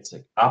 It's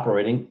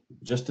operating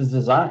just as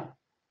designed,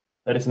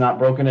 that it's not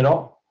broken at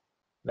all,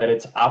 that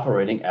it's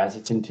operating as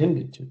it's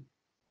intended to.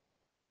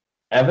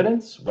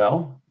 Evidence?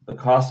 Well, the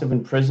cost of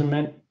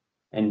imprisonment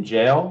and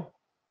jail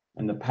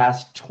in the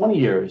past 20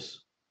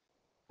 years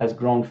has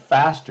grown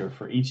faster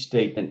for each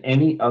state than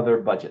any other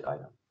budget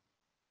item.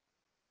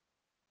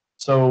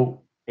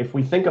 So if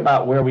we think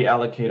about where we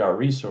allocate our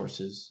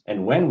resources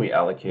and when we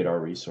allocate our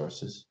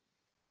resources,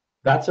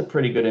 that's a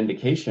pretty good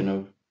indication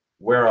of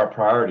where our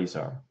priorities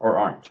are or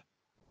aren't.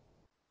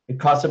 It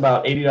costs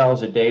about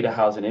 $80 a day to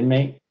house an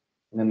inmate,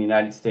 and then the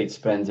United States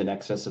spends in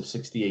excess of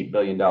 $68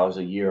 billion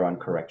a year on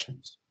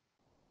corrections.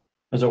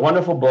 There's a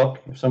wonderful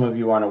book, if some of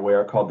you aren't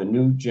aware, called The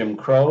New Jim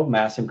Crow,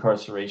 Mass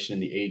Incarceration in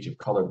the Age of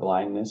Color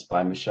Blindness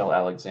by Michelle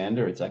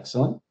Alexander. It's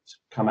excellent.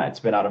 It's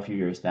been out a few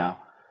years now.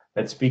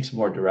 That speaks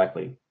more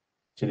directly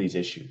to these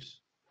issues.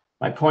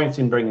 My point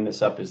in bringing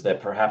this up is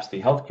that perhaps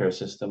the healthcare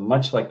system,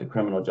 much like the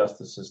criminal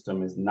justice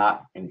system, is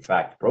not in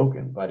fact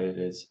broken, but it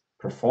is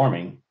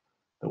performing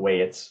the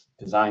way it's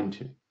designed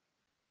to.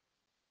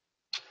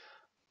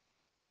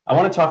 I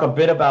want to talk a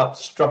bit about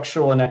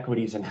structural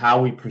inequities and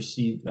how we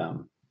perceive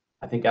them.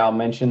 I think Al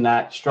mentioned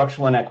that.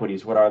 Structural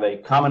inequities, what are they?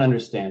 Common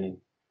understanding,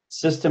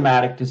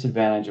 systematic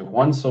disadvantage of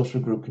one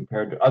social group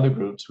compared to other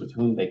groups with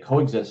whom they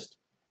coexist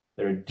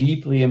that are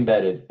deeply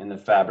embedded in the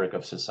fabric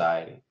of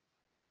society.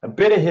 A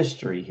bit of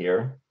history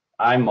here.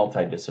 I'm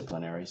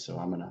multidisciplinary, so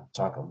I'm going to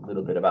talk a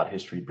little bit about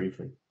history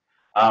briefly.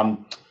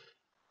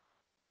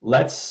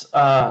 There's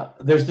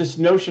this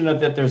notion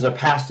that there's a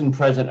past and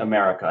present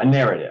America, a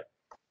narrative.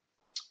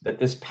 That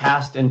this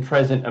past and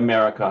present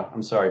America,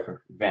 I'm sorry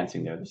for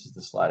advancing there, this is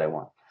the slide I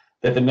want.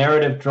 That the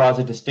narrative draws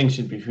a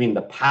distinction between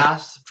the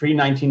past,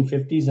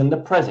 pre-1950s, and the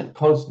present,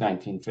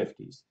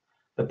 post-1950s.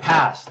 The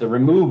past, the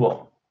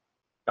removal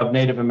of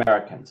Native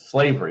Americans,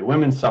 slavery,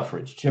 women's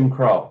suffrage, Jim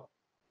Crow,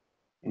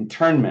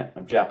 internment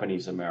of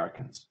Japanese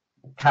Americans,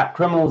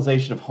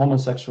 criminalization of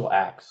homosexual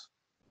acts.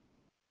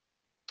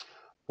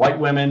 White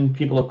women,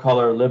 people of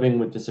color living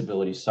with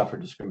disabilities suffer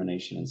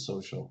discrimination and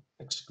social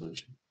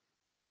exclusion.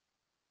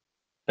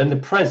 Then the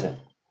present,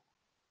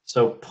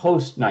 so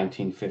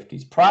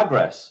post-1950s,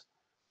 progress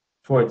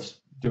towards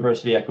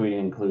diversity, equity,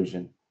 and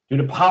inclusion due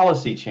to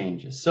policy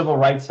changes, Civil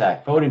Rights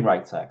Act, Voting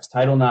Rights Acts,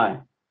 Title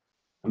IX,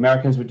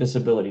 Americans with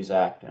Disabilities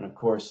Act, and of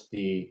course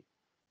the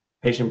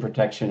Patient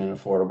Protection and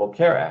Affordable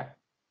Care Act,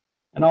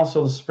 and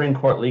also the Supreme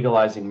Court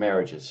legalizing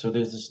marriages. So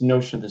there's this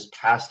notion of this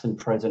past and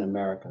present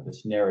America,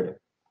 this narrative.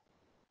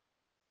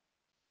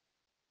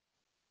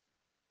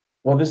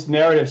 Well, this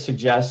narrative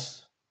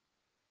suggests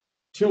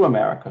two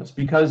Americas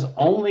because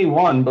only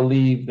one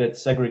believed that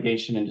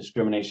segregation and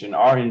discrimination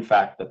are in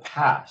fact the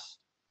past.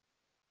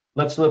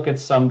 Let's look at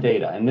some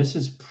data, and this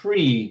is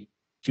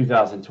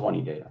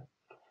pre-2020 data.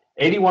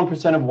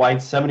 81% of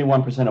whites,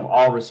 71% of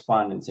all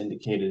respondents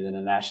indicated in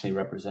a nationally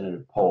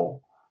representative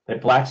poll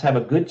that Blacks have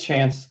a good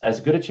chance, as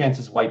good a chance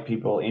as white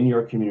people in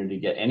your community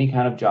to get any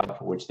kind of job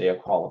for which they are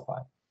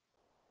qualified.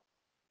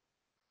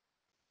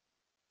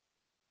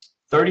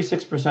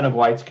 36% of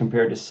whites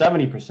compared to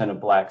 70% of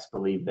Blacks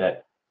believe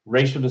that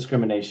racial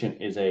discrimination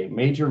is a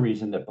major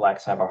reason that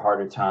Blacks have a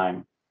harder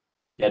time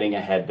getting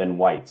ahead than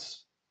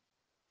whites.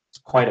 It's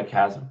quite a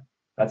chasm.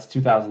 That's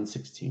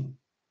 2016.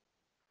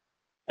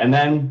 And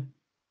then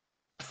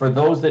for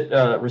those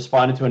that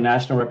responded to a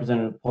national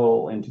representative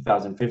poll in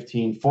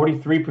 2015,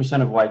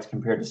 43% of whites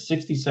compared to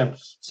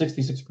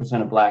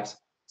 66% of Blacks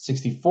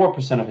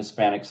 64% of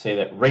Hispanics say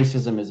that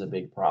racism is a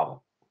big problem.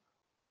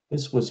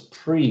 This was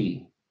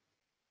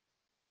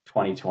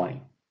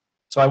pre-2020.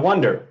 So I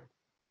wonder,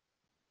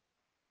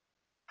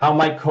 how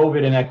might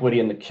COVID inequity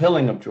and the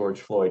killing of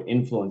George Floyd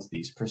influence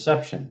these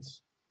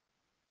perceptions?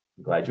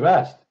 I'm glad you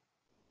asked.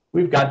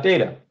 We've got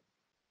data.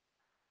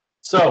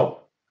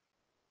 So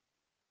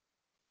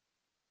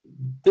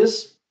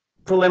this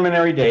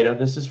preliminary data,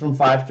 this is from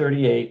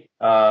 538,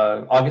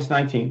 August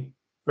 19th,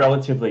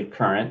 relatively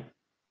current,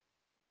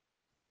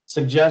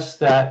 suggests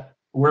that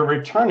we're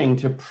returning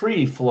to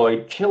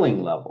pre-Floyd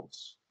killing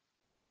levels.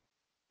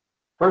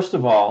 First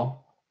of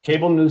all,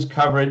 cable news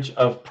coverage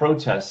of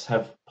protests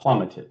have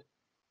plummeted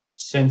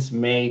since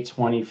May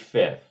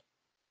 25th.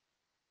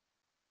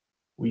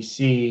 We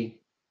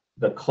see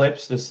the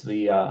clips,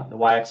 the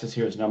y-axis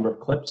here is number of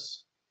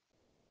clips,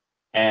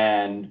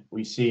 and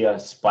we see a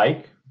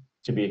spike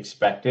to be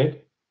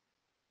expected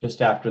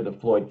just after the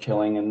Floyd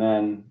killing, and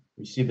then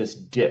we see this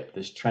dip,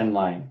 this trend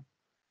line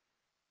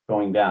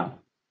going down.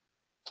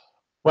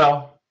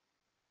 Well,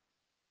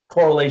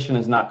 correlation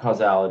is not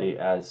causality,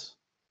 as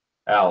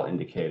Al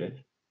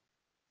indicated,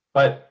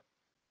 but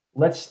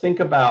let's think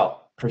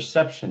about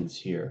perceptions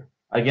here.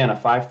 Again, a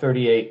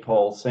 538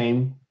 poll,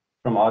 same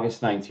from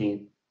August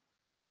 19th,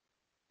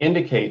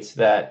 indicates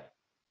that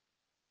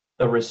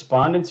the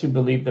respondents who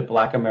believe that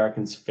Black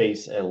Americans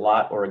face a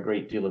lot or a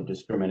great deal of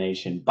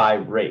discrimination by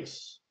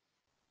race.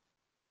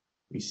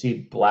 We see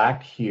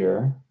Black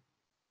here,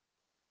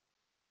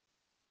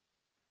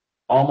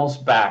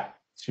 almost back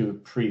to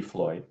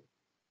pre-Floyd.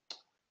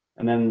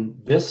 And then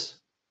this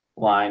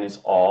line is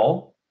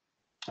all,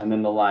 and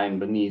then the line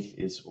beneath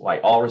is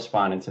white, all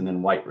respondents, and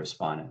then white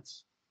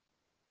respondents.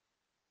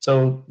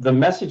 So the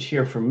message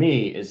here for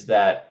me is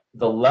that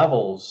the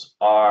levels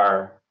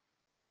are,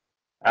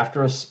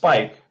 after a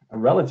spike, a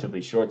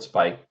relatively short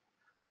spike,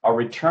 are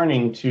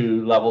returning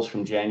to levels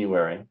from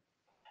January.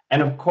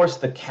 And of course,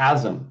 the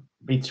chasm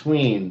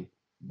between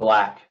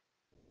Black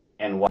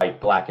and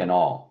white, Black and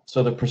all.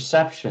 So the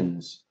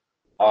perceptions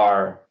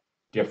are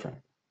different.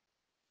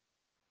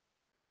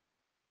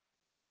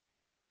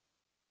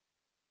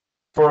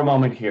 For a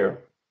moment here,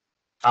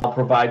 I'll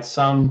provide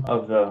some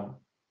of the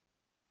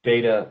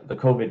data, the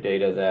COVID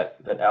data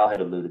that Al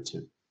had alluded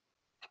to.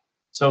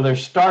 So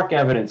there's stark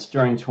evidence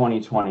during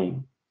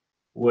 2020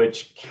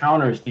 which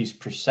counters these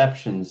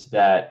perceptions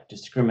that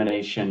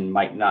discrimination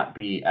might not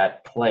be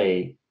at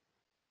play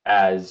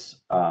as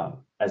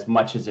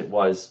much as it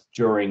was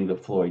during the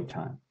Floyd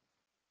time.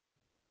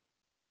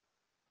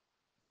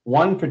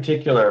 One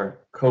particular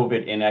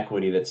COVID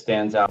inequity that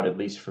stands out, at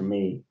least for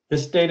me,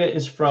 this data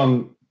is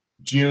from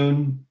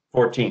June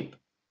 14th.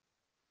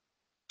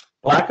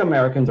 Black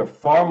Americans are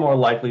far more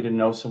likely to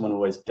know someone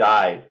who has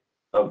died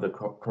of the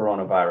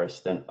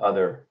coronavirus than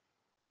other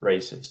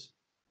races.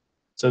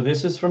 So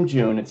this is from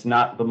June. It's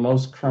not the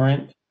most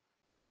current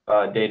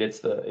data.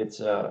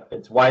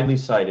 It's widely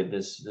cited,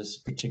 this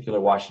particular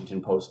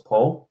Washington Post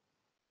poll,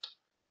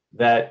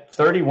 that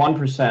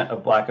 31%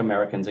 of Black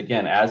Americans,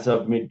 again, as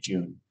of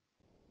mid-June,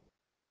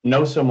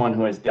 know someone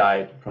who has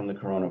died from the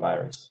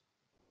coronavirus.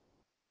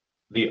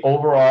 The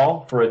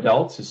overall for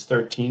adults is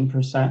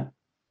 13%,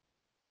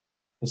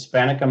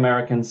 Hispanic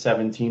Americans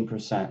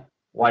 17%,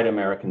 white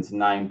Americans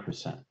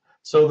 9%.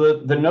 So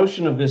the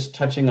notion of this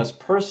touching us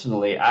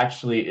personally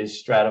actually is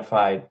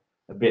stratified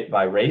a bit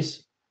by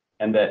race,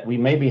 and that we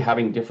may be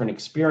having different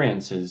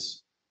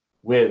experiences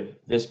with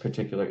this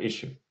particular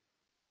issue.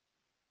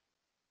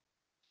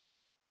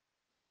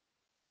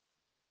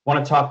 I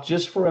want to talk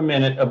just for a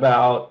minute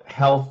about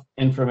health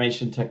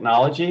information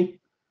technology.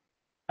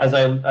 As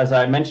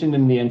I mentioned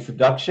in the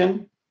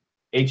introduction,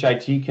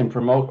 HIT can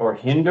promote or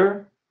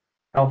hinder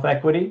health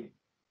equity.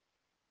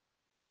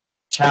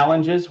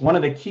 Challenges, one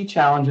of the key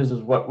challenges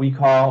is what we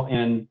call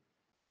in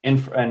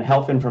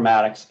health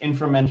informatics,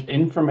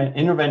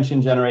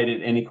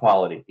 intervention-generated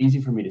inequality,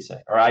 easy for me to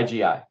say, or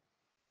IGI.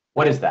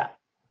 What is that?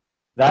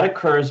 That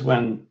occurs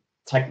when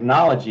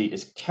technology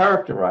is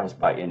characterized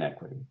by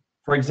inequity.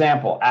 For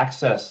example,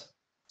 access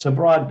to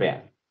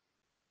broadband,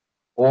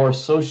 or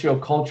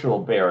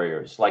sociocultural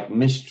barriers like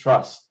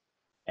mistrust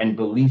and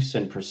beliefs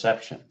and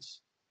perceptions.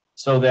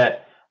 So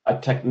that a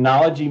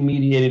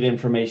technology-mediated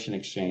information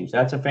exchange,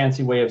 that's a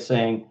fancy way of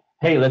saying,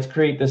 hey, let's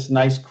create this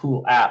nice,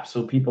 cool app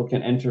so people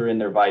can enter in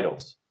their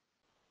vitals.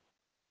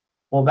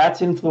 Well,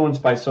 that's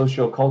influenced by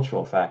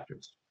sociocultural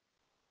factors.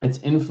 It's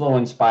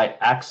influenced by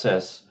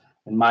access,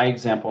 in my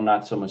example,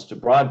 not so much to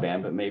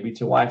broadband, but maybe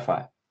to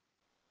Wi-Fi.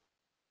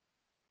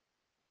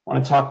 I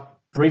want to talk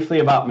briefly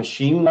about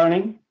machine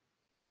learning.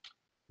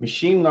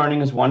 Machine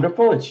learning is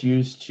wonderful. It's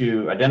used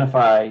to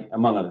identify,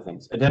 among other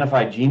things,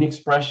 identify gene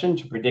expression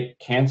to predict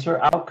cancer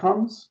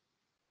outcomes.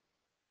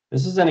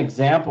 This is an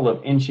example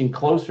of inching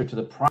closer to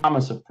the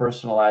promise of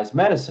personalized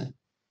medicine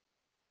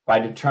by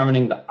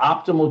determining the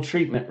optimal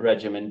treatment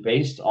regimen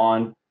based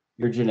on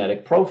your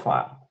genetic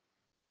profile.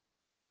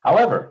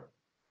 However,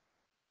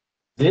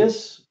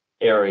 this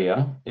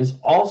area is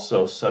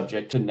also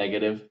subject to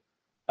negative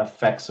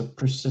effects of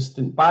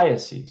persistent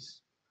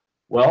biases.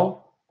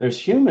 Well, There's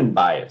human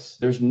bias.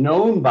 There's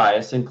known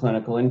bias in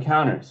clinical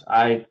encounters.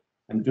 I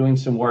am doing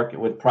some work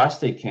with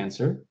prostate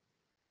cancer,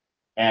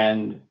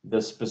 and the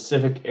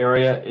specific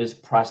area is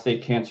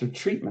prostate cancer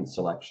treatment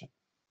selection.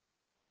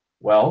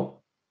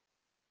 Well,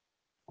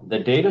 the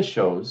data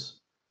shows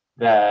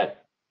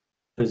that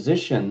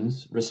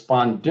physicians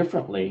respond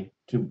differently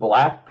to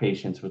Black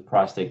patients with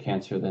prostate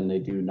cancer than they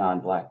do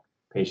non-Black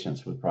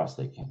patients with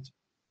prostate cancer.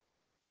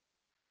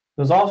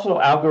 There's also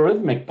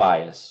algorithmic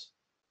bias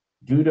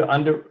due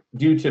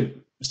to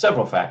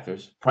several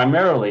factors,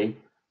 primarily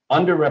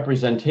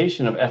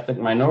underrepresentation of ethnic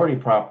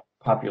minority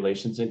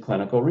populations in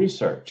clinical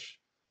research.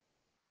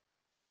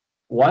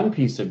 One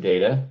piece of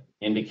data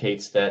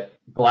indicates that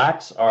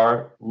Blacks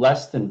are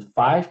less than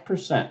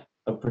 5%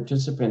 of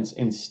participants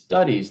in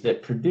studies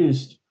that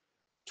produced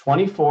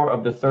 24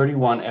 of the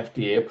 31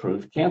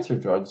 FDA-approved cancer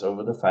drugs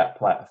over the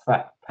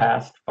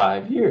past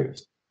 5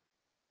 years.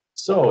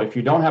 So if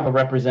you don't have a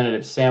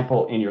representative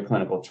sample in your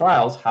clinical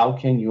trials, how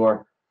can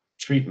your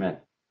treatment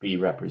be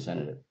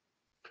representative?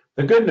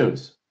 The good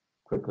news,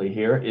 quickly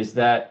here, is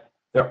that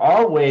there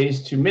are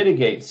ways to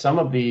mitigate some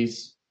of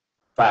these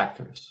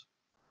factors.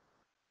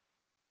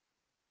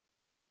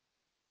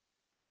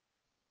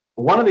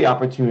 One of the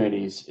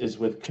opportunities is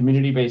with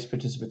community-based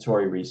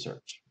participatory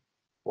research.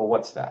 Well,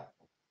 what's that?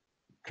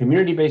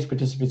 Community-based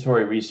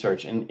participatory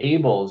research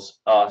enables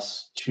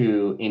us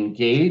to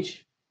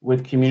engage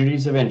with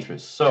communities of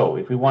interest. So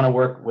if we want to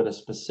work with a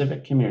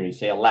specific community,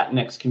 say a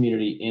Latinx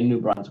community in New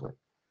Brunswick,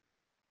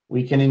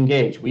 we can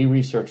engage, we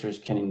researchers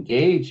can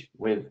engage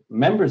with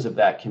members of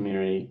that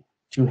community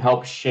to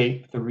help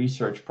shape the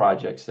research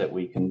projects that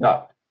we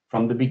conduct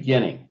from the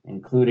beginning,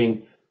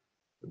 including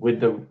with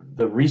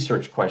the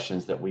research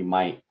questions that we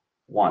might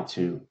want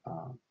to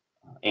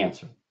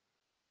answer.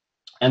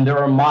 And there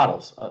are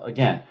models,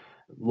 again,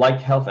 like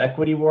health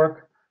equity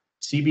work,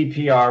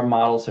 CBPR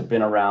models have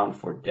been around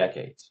for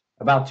decades,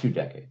 about 2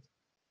 decades,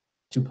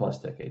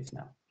 2+ decades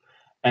now.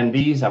 And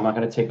these, I'm not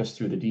going to take us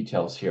through the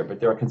details here,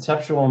 but there are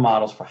conceptual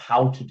models for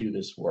how to do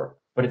this work,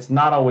 but it's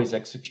not always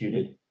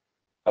executed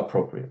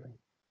appropriately.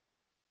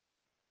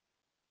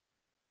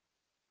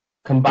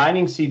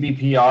 Combining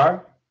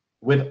CBPR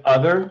with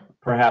other,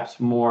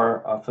 perhaps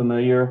more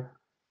familiar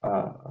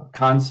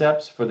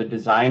concepts for the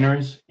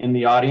designers in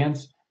the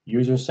audience,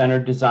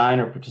 user-centered design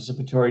or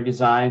participatory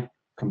design,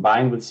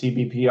 combined with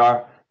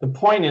CBPR. The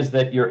point is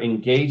that you're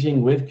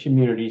engaging with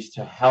communities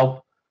to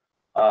help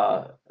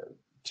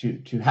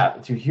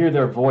to hear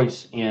their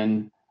voice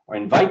in, or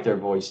invite their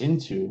voice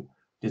into,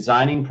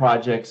 designing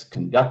projects,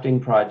 conducting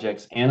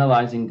projects,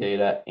 analyzing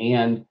data,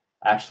 and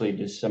actually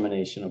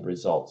dissemination of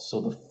results.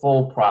 So the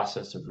full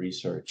process of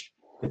research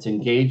that's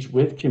engaged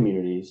with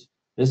communities,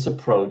 this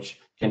approach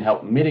can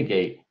help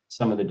mitigate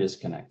some of the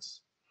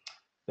disconnects.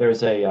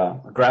 There's a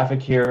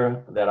graphic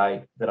here that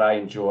I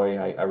enjoy,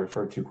 I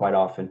refer to quite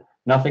often.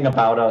 Nothing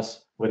about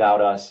us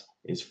without us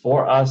is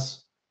for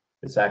us.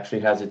 This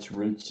actually has its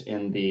roots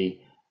in the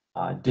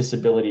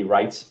disability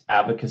rights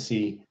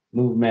advocacy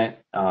movement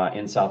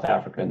in South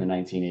Africa in the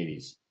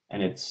 1980s.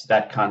 And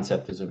that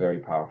concept is a very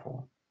powerful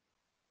one.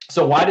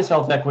 So why does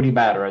health equity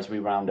matter as we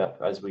wrap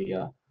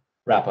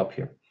up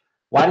here?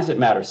 Why does it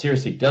matter?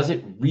 Seriously, does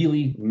it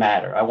really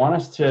matter? I want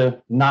us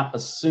to not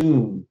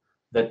assume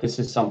that this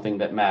is something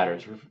that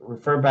matters.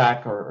 Refer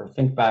back or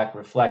think back,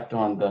 reflect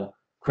on the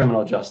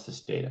criminal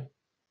justice data.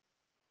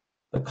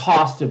 The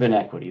cost of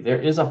inequity. There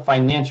is a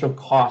financial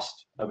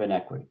cost of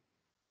inequity.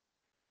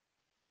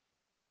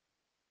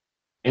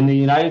 In the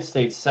United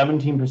States,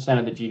 17%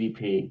 of the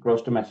GDP,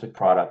 gross domestic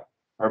product,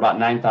 or about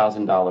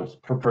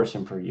 $9,000 per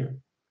person per year,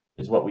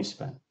 is what we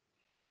spend.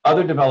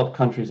 Other developed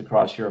countries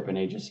across Europe and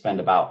Asia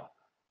spend about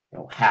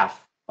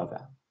half of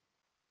that.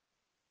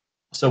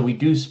 So we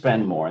do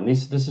spend more, and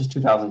this is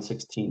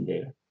 2016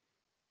 data.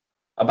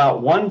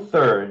 About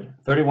 1/3,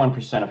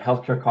 31% of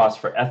healthcare costs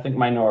for ethnic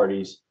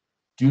minorities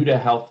due to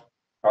health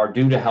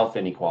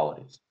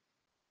inequalities.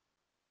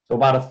 So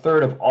about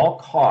 1/3 of all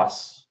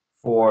costs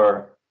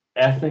for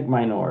ethnic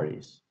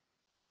minorities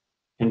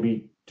can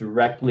be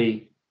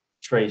directly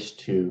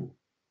traced to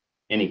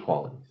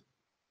inequalities.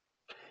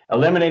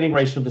 Eliminating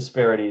racial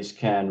disparities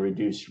can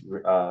reduce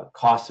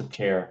costs of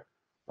care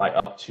by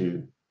up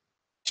to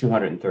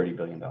 $230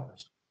 billion.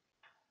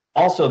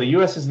 Also, the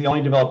US is the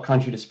only developed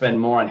country to spend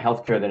more on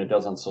healthcare than it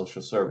does on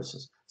social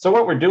services. So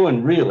what we're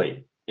doing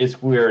really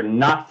is we're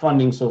not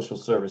funding social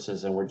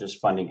services and we're just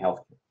funding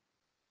healthcare.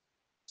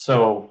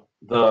 So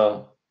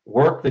the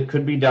work that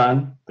could be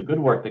done, the good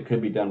work that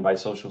could be done by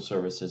social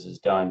services is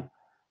done,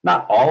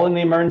 not all in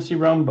the emergency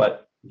room,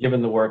 but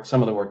given the work,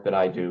 some of the work that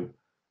I do,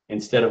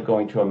 instead of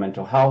going to a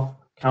mental health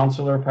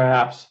counselor,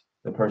 perhaps,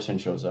 the person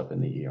shows up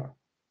in the ER.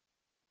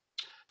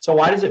 So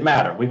why does it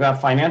matter? We've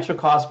got financial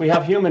costs, we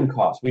have human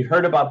costs. We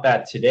heard about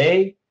that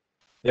today.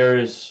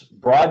 There's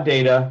broad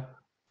data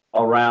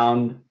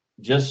around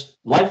just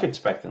life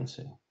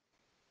expectancy.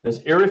 There's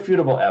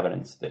irrefutable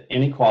evidence that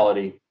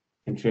inequality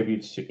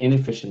contributes to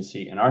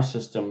inefficiency in our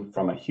system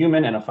from a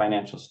human and a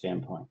financial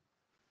standpoint.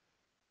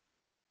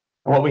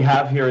 And what we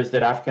have here is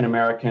that African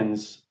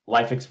Americans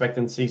life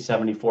expectancy,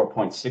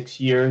 74.6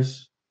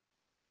 years.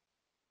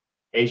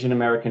 Asian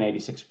American,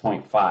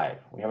 86.5.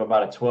 We have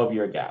about a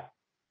 12-year gap.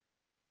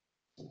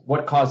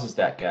 What causes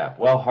that gap?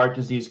 Well, heart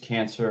disease,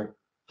 cancer,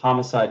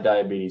 homicide,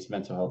 diabetes,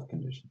 mental health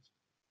conditions.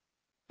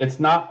 It's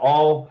not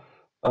all,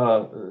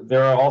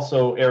 there are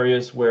also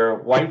areas where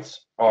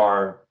whites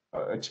are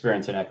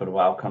experiencing equitable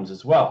outcomes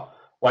as well.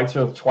 Whites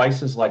are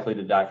twice as likely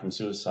to die from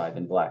suicide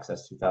than blacks.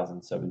 That's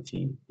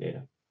 2017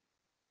 data.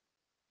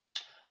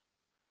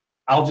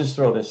 I'll just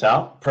throw this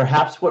out.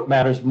 Perhaps what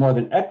matters more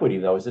than equity,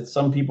 though, is that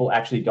some people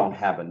actually don't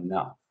have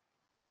enough.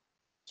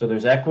 So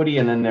there's equity,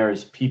 and then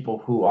there's people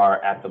who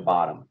are at the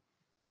bottom,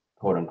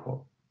 quote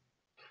unquote.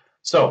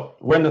 So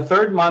we're in the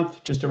third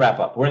month, just to wrap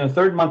up, we're in the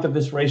third month of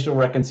this racial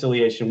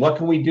reconciliation. What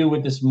can we do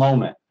with this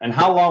moment? And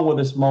how long will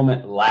this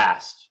moment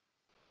last?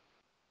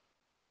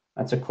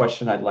 That's a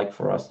question I'd like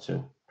for us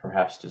to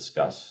perhaps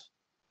discuss.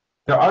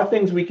 There are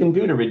things we can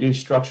do to reduce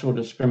structural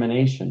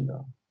discrimination,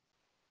 though.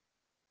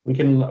 We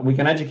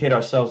can educate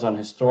ourselves on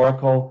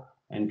historical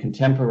and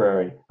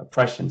contemporary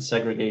oppression,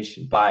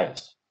 segregation,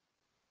 bias.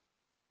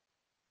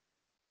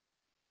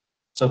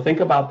 So think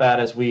about that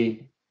as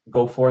we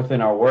go forth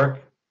in our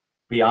work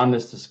beyond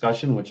this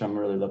discussion, which I'm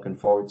really looking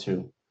forward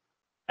to.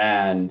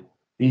 And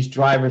these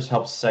drivers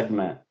help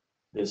segment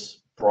this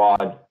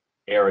broad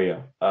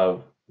area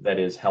of that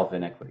is health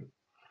inequity.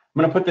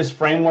 I'm going to put this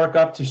framework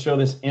up to show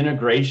this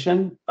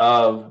integration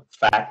of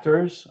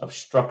factors of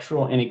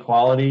structural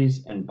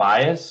inequalities and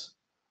bias.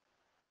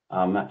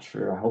 I'm not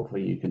sure,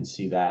 hopefully you can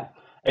see that.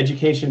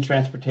 Education,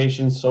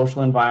 transportation,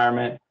 social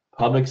environment,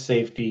 public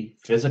safety,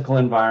 physical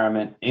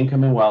environment,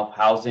 income and wealth,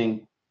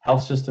 housing,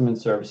 health system and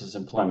services,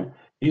 employment.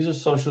 These are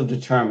social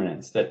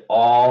determinants that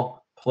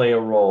all play a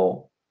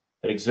role,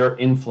 that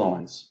exert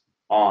influence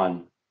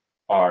on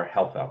our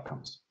health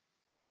outcomes.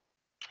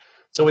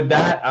 So with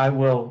that, I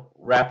will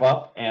wrap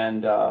up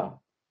and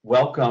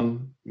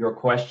welcome your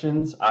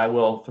questions. I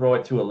will throw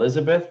it to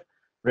Elizabeth.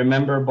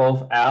 Remember,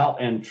 both Al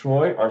and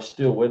Troy are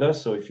still with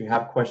us, so if you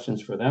have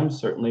questions for them,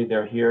 certainly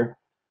they're here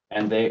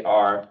and they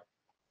are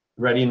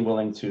ready and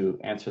willing to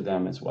answer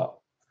them as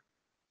well.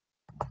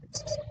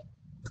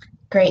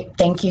 Great.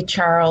 Thank you,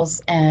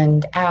 Charles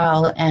and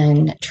Al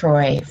and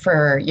Troy,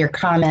 for your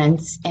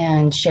comments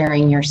and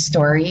sharing your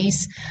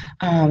stories.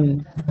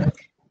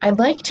 I'd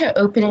like to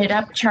open it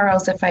up,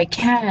 Charles, if I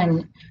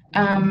can.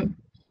 And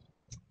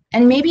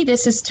maybe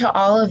this is to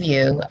all of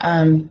you,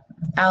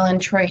 Al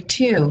and Troy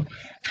too.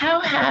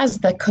 How has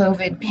the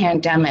COVID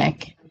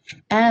pandemic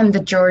and the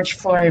George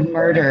Floyd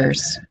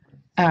murders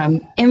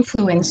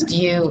influenced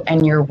you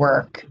and your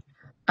work?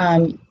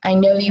 I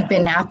know you've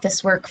been at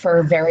this work for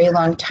a very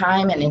long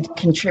time and it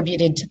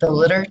contributed to the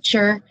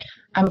literature.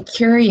 I'm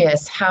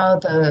curious how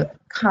the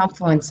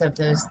confluence of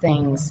those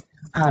things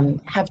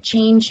have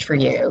changed for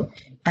you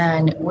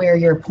and where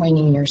you're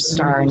pointing your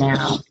star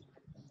now.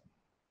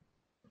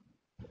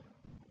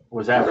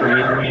 Was that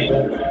for me?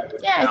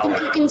 Yeah, I think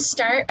you can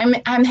start.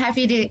 I'm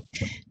happy to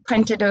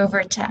punt it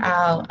over to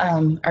Al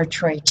or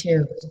Troy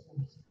too.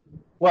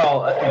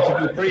 Well,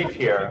 to be brief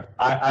here,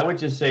 I would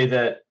just say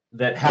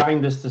that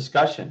having this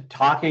discussion,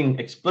 talking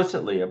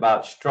explicitly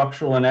about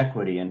structural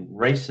inequity and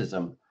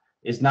racism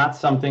is not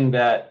something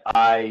that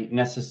I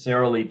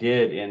necessarily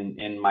did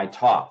in my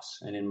talks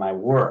and in my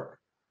work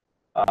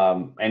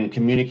and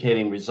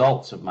communicating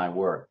results of my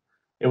work.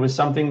 It was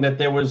something that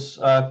there was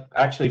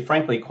actually,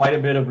 frankly, quite a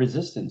bit of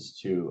resistance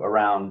to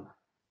around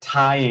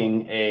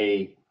tying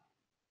a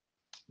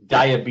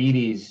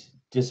diabetes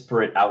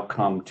disparate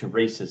outcome to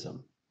racism.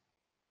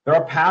 There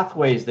are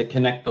pathways that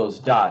connect those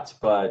dots,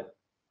 but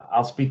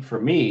I'll speak for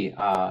me.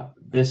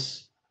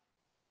 This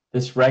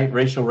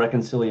racial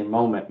reconciliation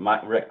moment,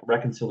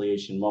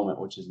 reconciliation moment,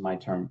 which is my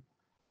term,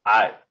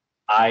 I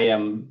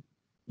am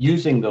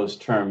using those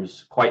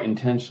terms quite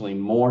intentionally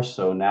more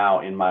so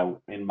now in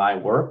my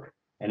work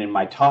and in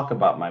my talk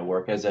about my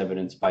work, as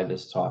evidenced by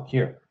this talk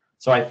here.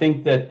 So I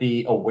think that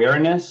the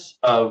awareness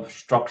of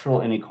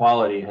structural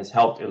inequality has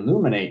helped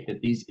illuminate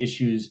that these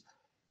issues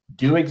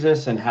do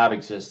exist and have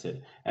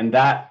existed. And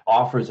that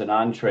offers an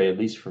entree, at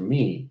least for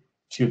me,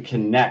 to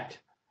connect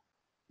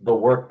the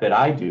work that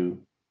I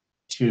do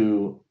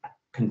to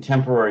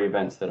contemporary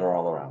events that are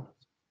all around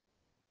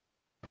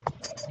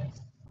us.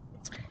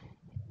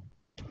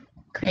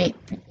 Great.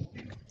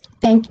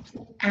 Thank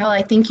you, Al.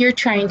 I think you're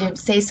trying to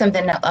say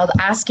something. I'll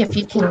ask if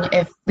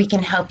we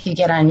can help you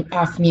get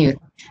off mute.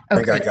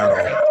 Okay. I think I got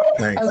all.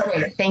 Thanks.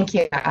 Okay. Thank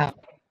you, Al.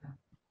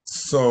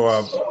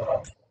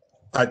 So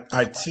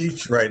I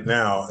teach right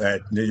now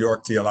at New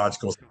York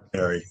Theological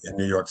Seminary in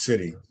New York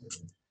City,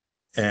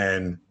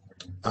 and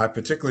I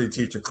particularly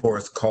teach a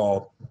course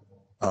called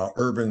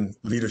Urban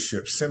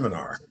Leadership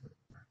Seminar.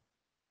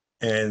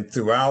 And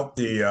throughout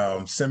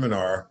the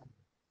seminar,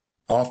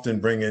 often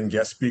bring in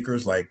guest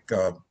speakers like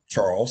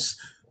Charles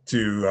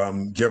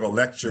to give a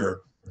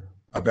lecture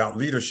about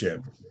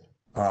leadership.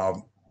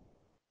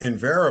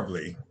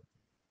 Invariably,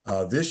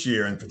 this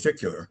year in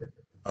particular,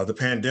 the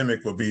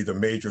pandemic will be the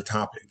major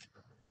topic.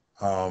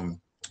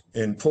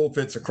 In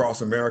pulpits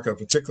across America,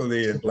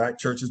 particularly in Black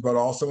churches, but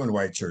also in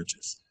white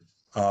churches.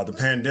 the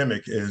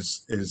pandemic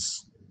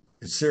is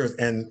serious.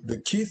 And the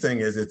key thing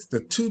is it's the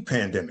two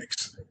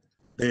pandemics.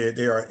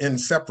 They are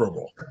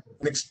inseparable,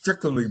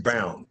 inextricably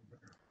bound.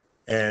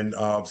 And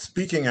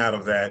speaking out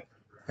of that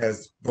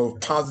has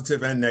both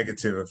positive and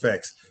negative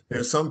effects.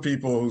 There's some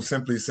people who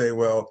simply say,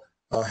 well,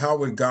 how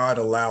would God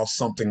allow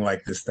something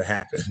like this to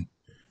happen?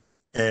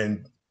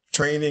 And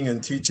training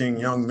and teaching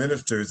young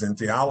ministers in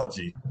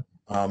theology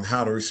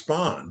how to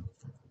respond.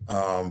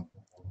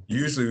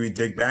 Usually we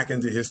dig back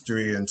into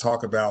history and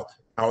talk about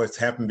how it's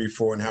happened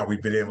before and how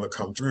we've been able to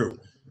come through.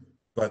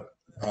 But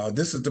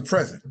this is the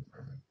present.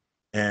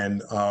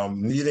 And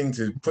needing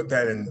to put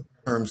that in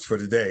terms for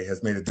today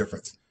has made a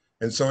difference.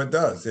 And so it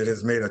does. It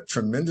has made a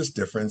tremendous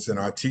difference in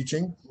our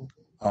teaching,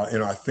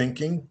 in our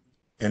thinking,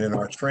 and in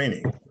our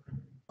training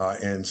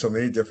in so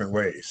many different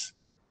ways.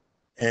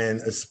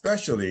 And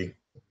especially,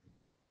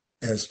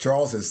 as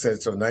Charles has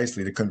said so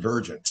nicely, the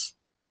convergence.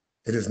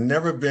 It has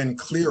never been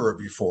clearer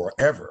before,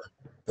 ever,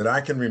 that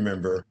I can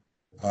remember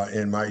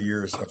in my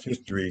years of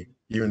history,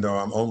 even though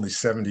I'm only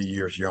 70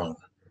 years young.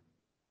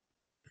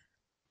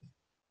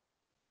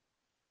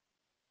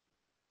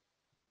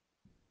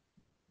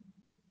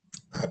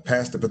 I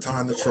pass the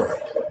baton to Troy.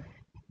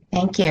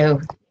 Thank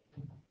you.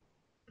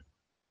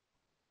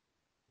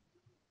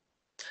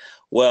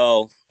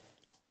 Well,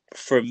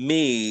 for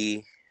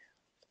me,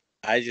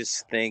 I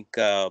just think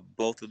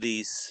both of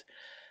these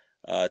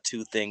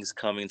two things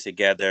coming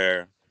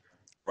together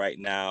right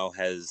now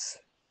has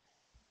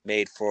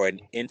made for an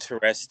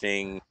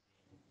interesting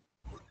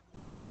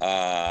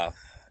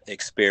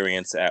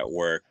experience at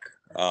work.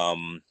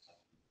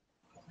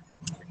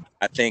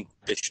 I think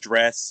the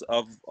stress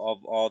of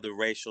all the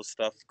racial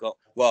stuff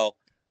well,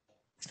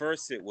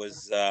 first it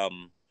was I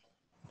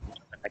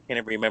can't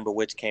even remember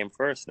which came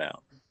first now.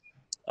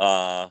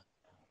 The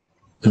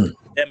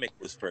pandemic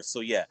was first. So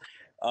yeah.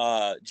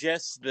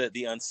 Just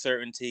the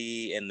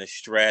uncertainty and the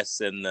stress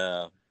and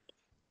the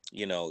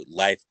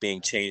life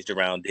being changed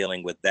around,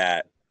 dealing with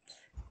that.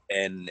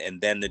 And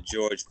then the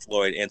George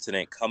Floyd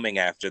incident coming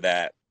after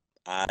that,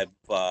 I've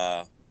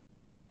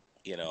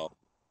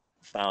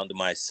found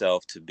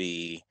myself to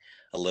be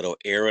a little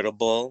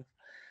irritable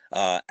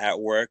at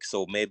work.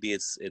 So maybe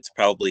it's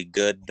probably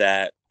good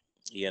that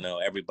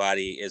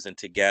everybody isn't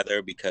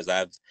together, because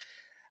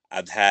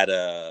I've had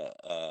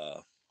a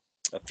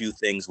few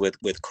things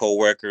with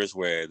coworkers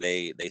where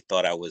they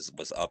thought I was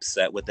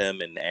upset with them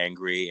and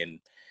angry, and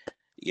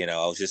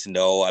I was just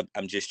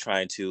I'm just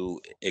trying to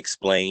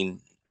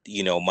explain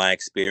my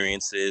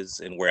experiences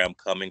and where I'm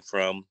coming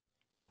from,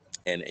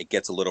 and it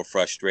gets a little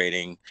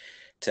frustrating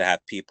to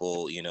have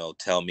people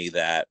tell me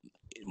that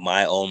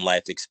my own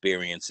life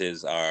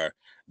experiences are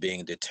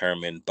being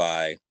determined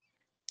by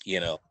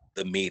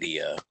the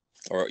media,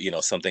 or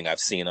something I've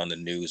seen on the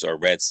news or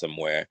read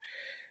somewhere.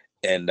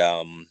 And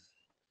so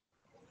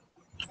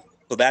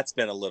that's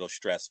been a little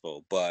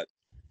stressful, but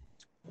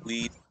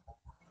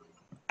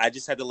I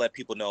just had to let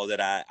people know that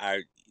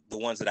I the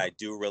ones that I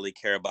do really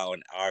care about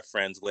and are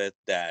friends with,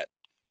 that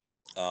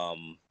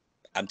I'm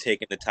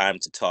taking the time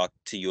to talk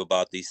to you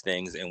about these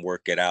things and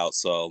work it out.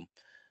 So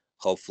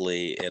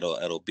hopefully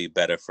it'll be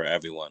better for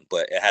everyone.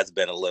 But it has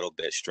been a little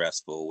bit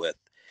stressful with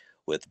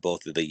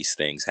both of these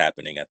things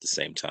happening at the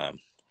same time.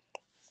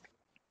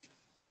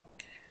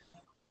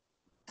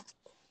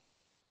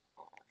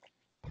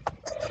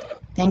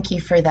 Thank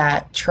you for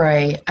that,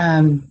 Troy.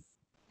 I'm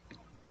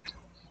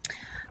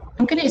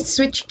going to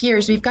switch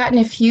gears. We've gotten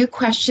a few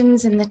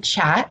questions in the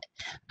chat.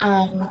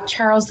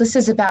 Charles, this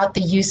is about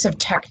the use of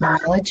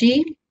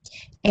technology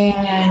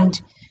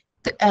and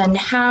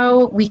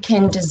how we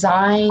can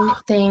design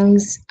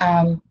things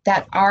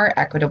that are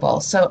equitable.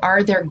 So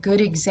are there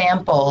good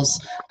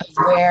examples of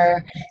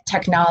where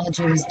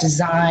technology was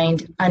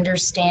designed,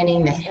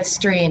 understanding the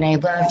history? And I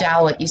loved,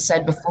 Al, what you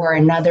said before,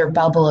 another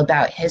bubble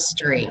about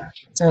history.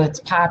 So it's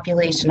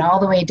population all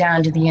the way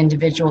down to the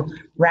individual,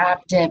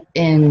 wrapped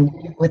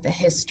in with the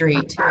history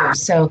too.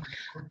 So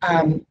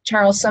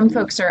Charles, some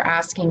folks are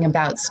asking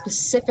about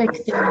specific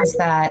things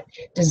that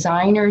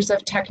designers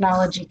of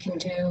technology can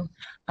do.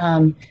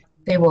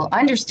 They will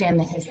understand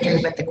the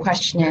history, but the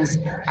question is,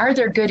 are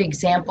there good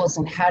examples,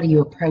 and how do you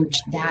approach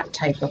that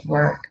type of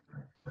work?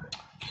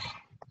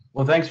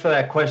 Well, thanks for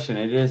that question.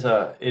 It is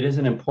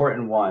an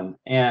important one.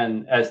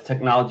 And as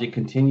technology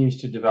continues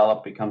to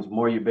develop, becomes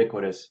more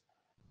ubiquitous,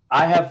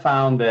 I have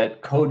found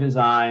that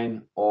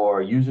co-design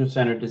or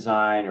user-centered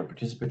design or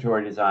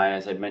participatory design,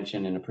 as I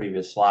mentioned in a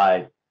previous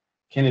slide,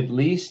 can at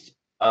least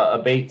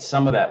abate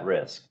some of that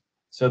risk.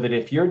 So that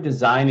if you're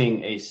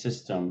designing a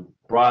system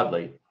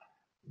broadly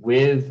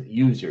with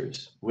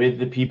users, with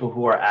the people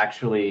who are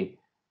actually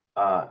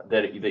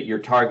that you're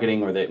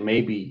targeting or that may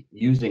be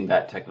using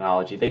that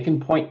technology, they can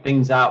point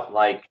things out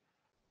like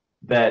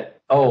that.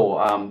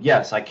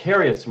 Yes, I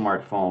carry a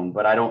smartphone,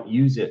 but I don't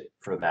use it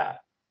for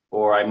that.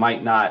 Or I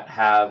might not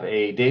have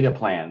a data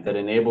plan that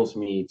enables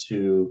me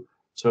to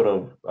sort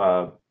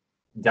of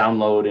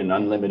download an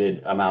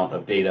unlimited amount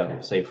of data,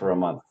 say for a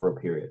month, for a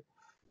period.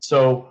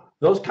 So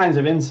those kinds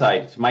of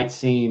insights might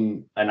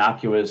seem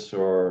innocuous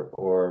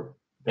or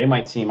they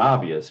might seem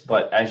obvious,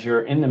 but as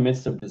you're in the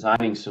midst of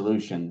designing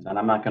solutions, and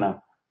I'm not going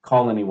to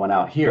call anyone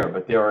out here,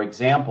 but there are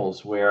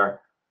examples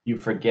where you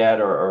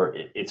forget or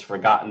it's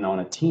forgotten on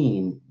a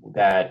team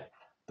that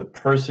the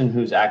person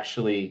who's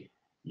actually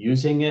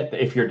using it,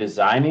 if you're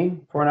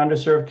designing for an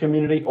underserved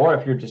community, or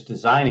if you're just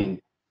designing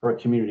for a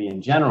community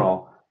in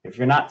general, if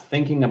you're not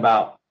thinking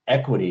about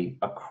equity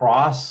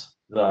across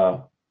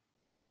the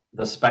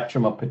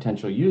spectrum of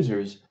potential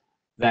users,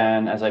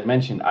 then, as I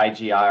mentioned,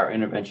 IGI or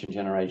intervention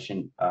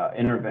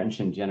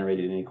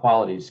generated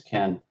inequalities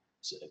can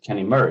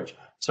emerge.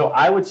 So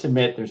I would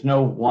submit there's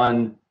no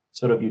one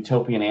sort of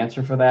utopian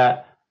answer for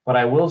that, but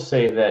I will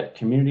say that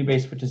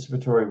community-based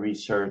participatory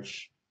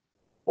research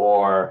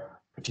or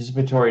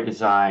participatory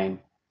design,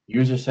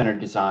 user-centered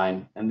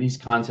design, and these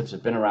concepts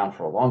have been around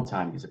for a long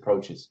time, these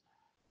approaches,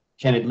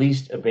 can at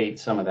least abate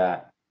some of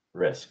that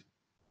risk.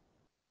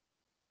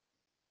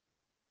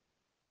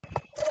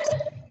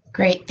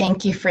 Great,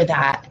 thank you for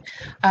that.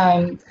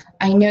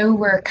 I know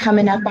we're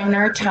coming up on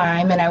our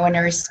time, and I want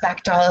to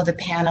respect all of the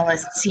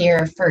panelists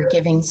here for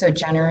giving so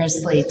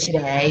generously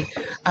today.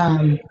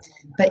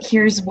 But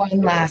here's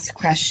one last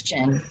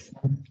question.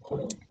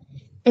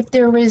 If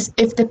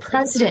the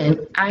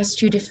president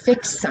asked you to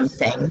fix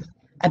something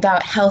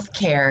about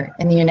healthcare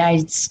in the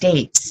United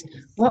States,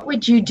 what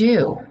would you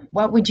do?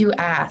 What would you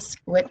ask?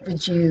 What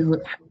would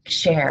you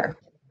share?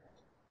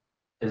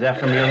 Is that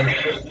for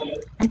me?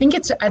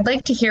 I'd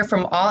like to hear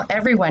from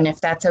everyone if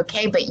that's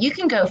okay, but you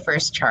can go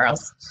first,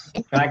 Charles.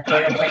 Can I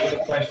clarify the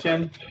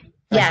question?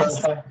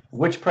 Yes.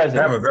 Which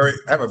president?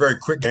 I have a very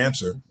quick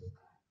answer.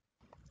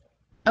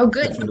 Oh,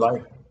 good. If you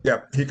like.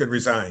 Yeah, he could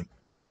resign.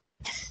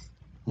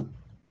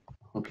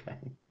 Okay.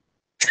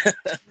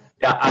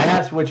 Yeah, I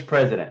asked which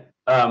president.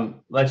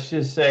 Let's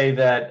just say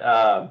that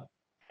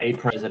a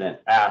president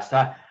asked.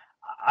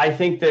 I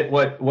think that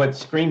what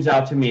screams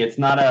out to me, it's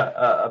not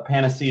a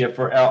panacea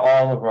for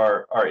all of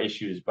our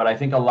issues, but I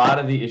think a lot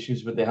of the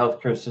issues with the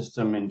healthcare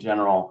system in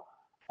general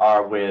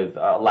are with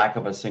lack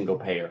of a single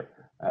payer.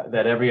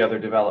 That every other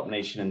developed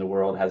nation in the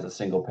world has a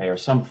single payer,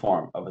 some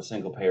form of a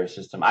single payer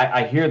system.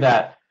 I hear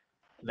that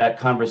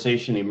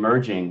conversation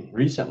emerging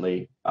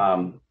recently,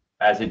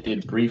 as it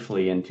did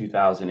briefly in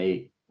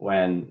 2008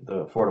 when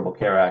the Affordable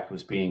Care Act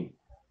was being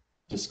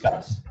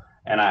discussed,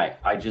 and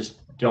I just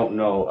don't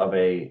know of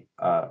a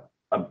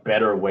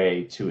better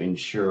way to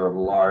ensure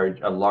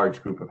a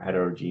large group of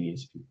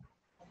heterogeneous people.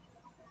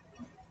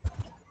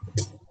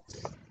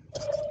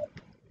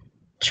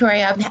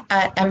 Troy,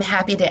 I'm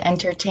happy to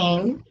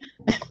entertain.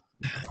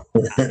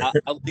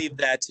 I'll leave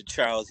that to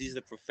Charles. He's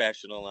the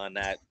professional on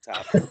that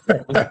topic.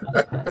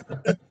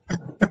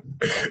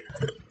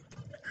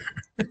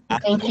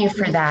 Thank you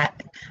for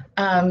that.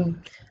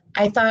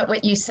 I thought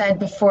what you said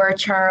before,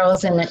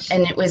 Charles, and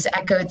it was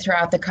echoed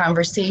throughout the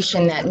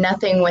conversation, that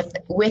nothing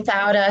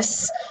without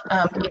us,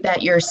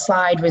 that your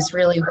slide was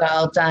really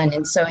well done.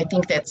 And so I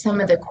think that some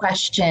of the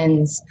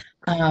questions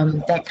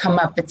that come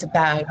up, it's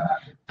about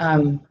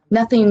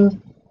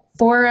nothing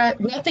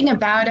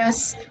about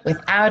us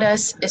without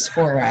us is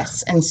for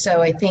us. And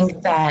so I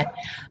think that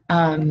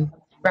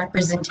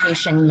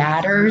representation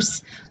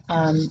matters.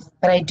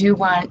 But I do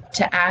want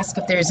to ask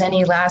if there's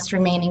any last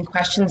remaining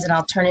questions, and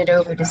I'll turn it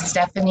over to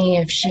Stephanie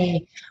if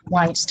she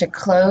wants to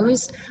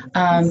close.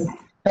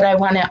 But I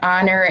want to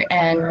honor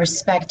and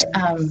respect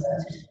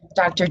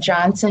Dr.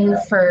 Johnson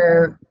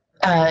for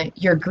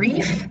your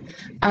grief,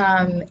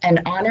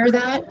 and honor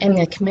that and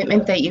the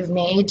commitment that you've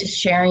made to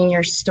sharing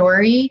your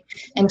story.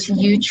 And to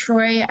you,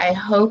 Troy, I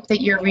hope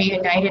that you're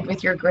reunited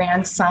with your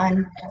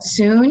grandson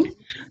soon.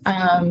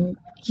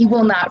 He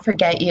will not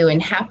forget you,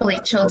 and happily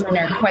children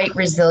are quite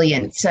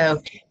resilient, so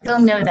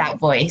he'll know that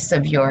voice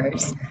of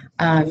yours.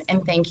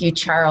 And thank you,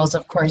 Charles,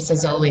 of course,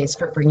 as always,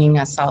 for bringing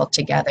us all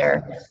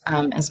together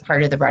as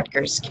part of the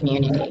Rutgers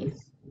community.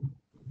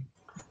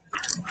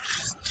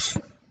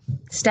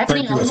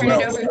 Stephanie, I'll turn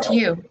it over to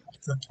you.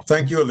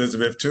 Thank you,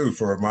 Elizabeth, too,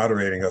 for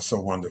moderating us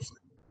so wonderfully.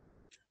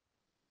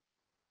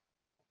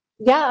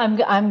 Yeah,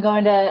 I'm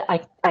going to,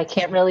 I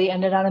can't really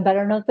end it on a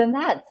better note than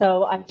that.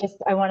 So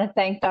I want to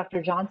thank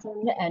Dr.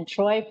 Johnson and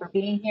Troy for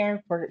being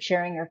here, for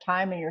sharing your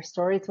time and your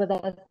stories with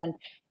us. And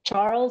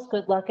Charles,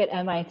 good luck at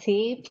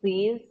MIT.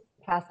 Please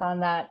pass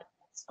on that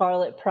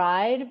Scarlet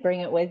Pride,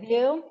 bring it with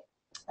you.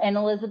 And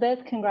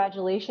Elizabeth,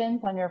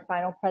 congratulations on your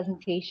final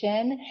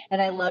presentation.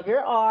 And I love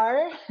your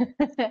R.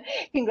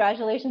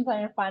 Congratulations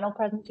on your final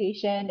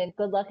presentation, and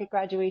good luck at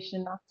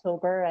graduation in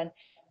October. And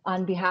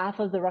on behalf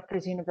of the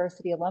Rutgers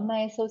University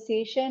Alumni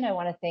Association, I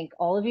want to thank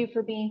all of you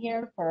for being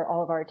here, for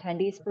all of our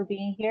attendees for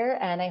being here,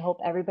 and I hope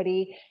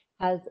everybody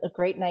has a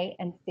great night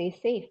and stay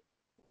safe.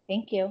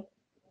 Thank you.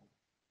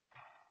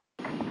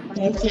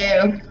 Thank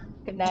you.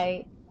 Good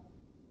night.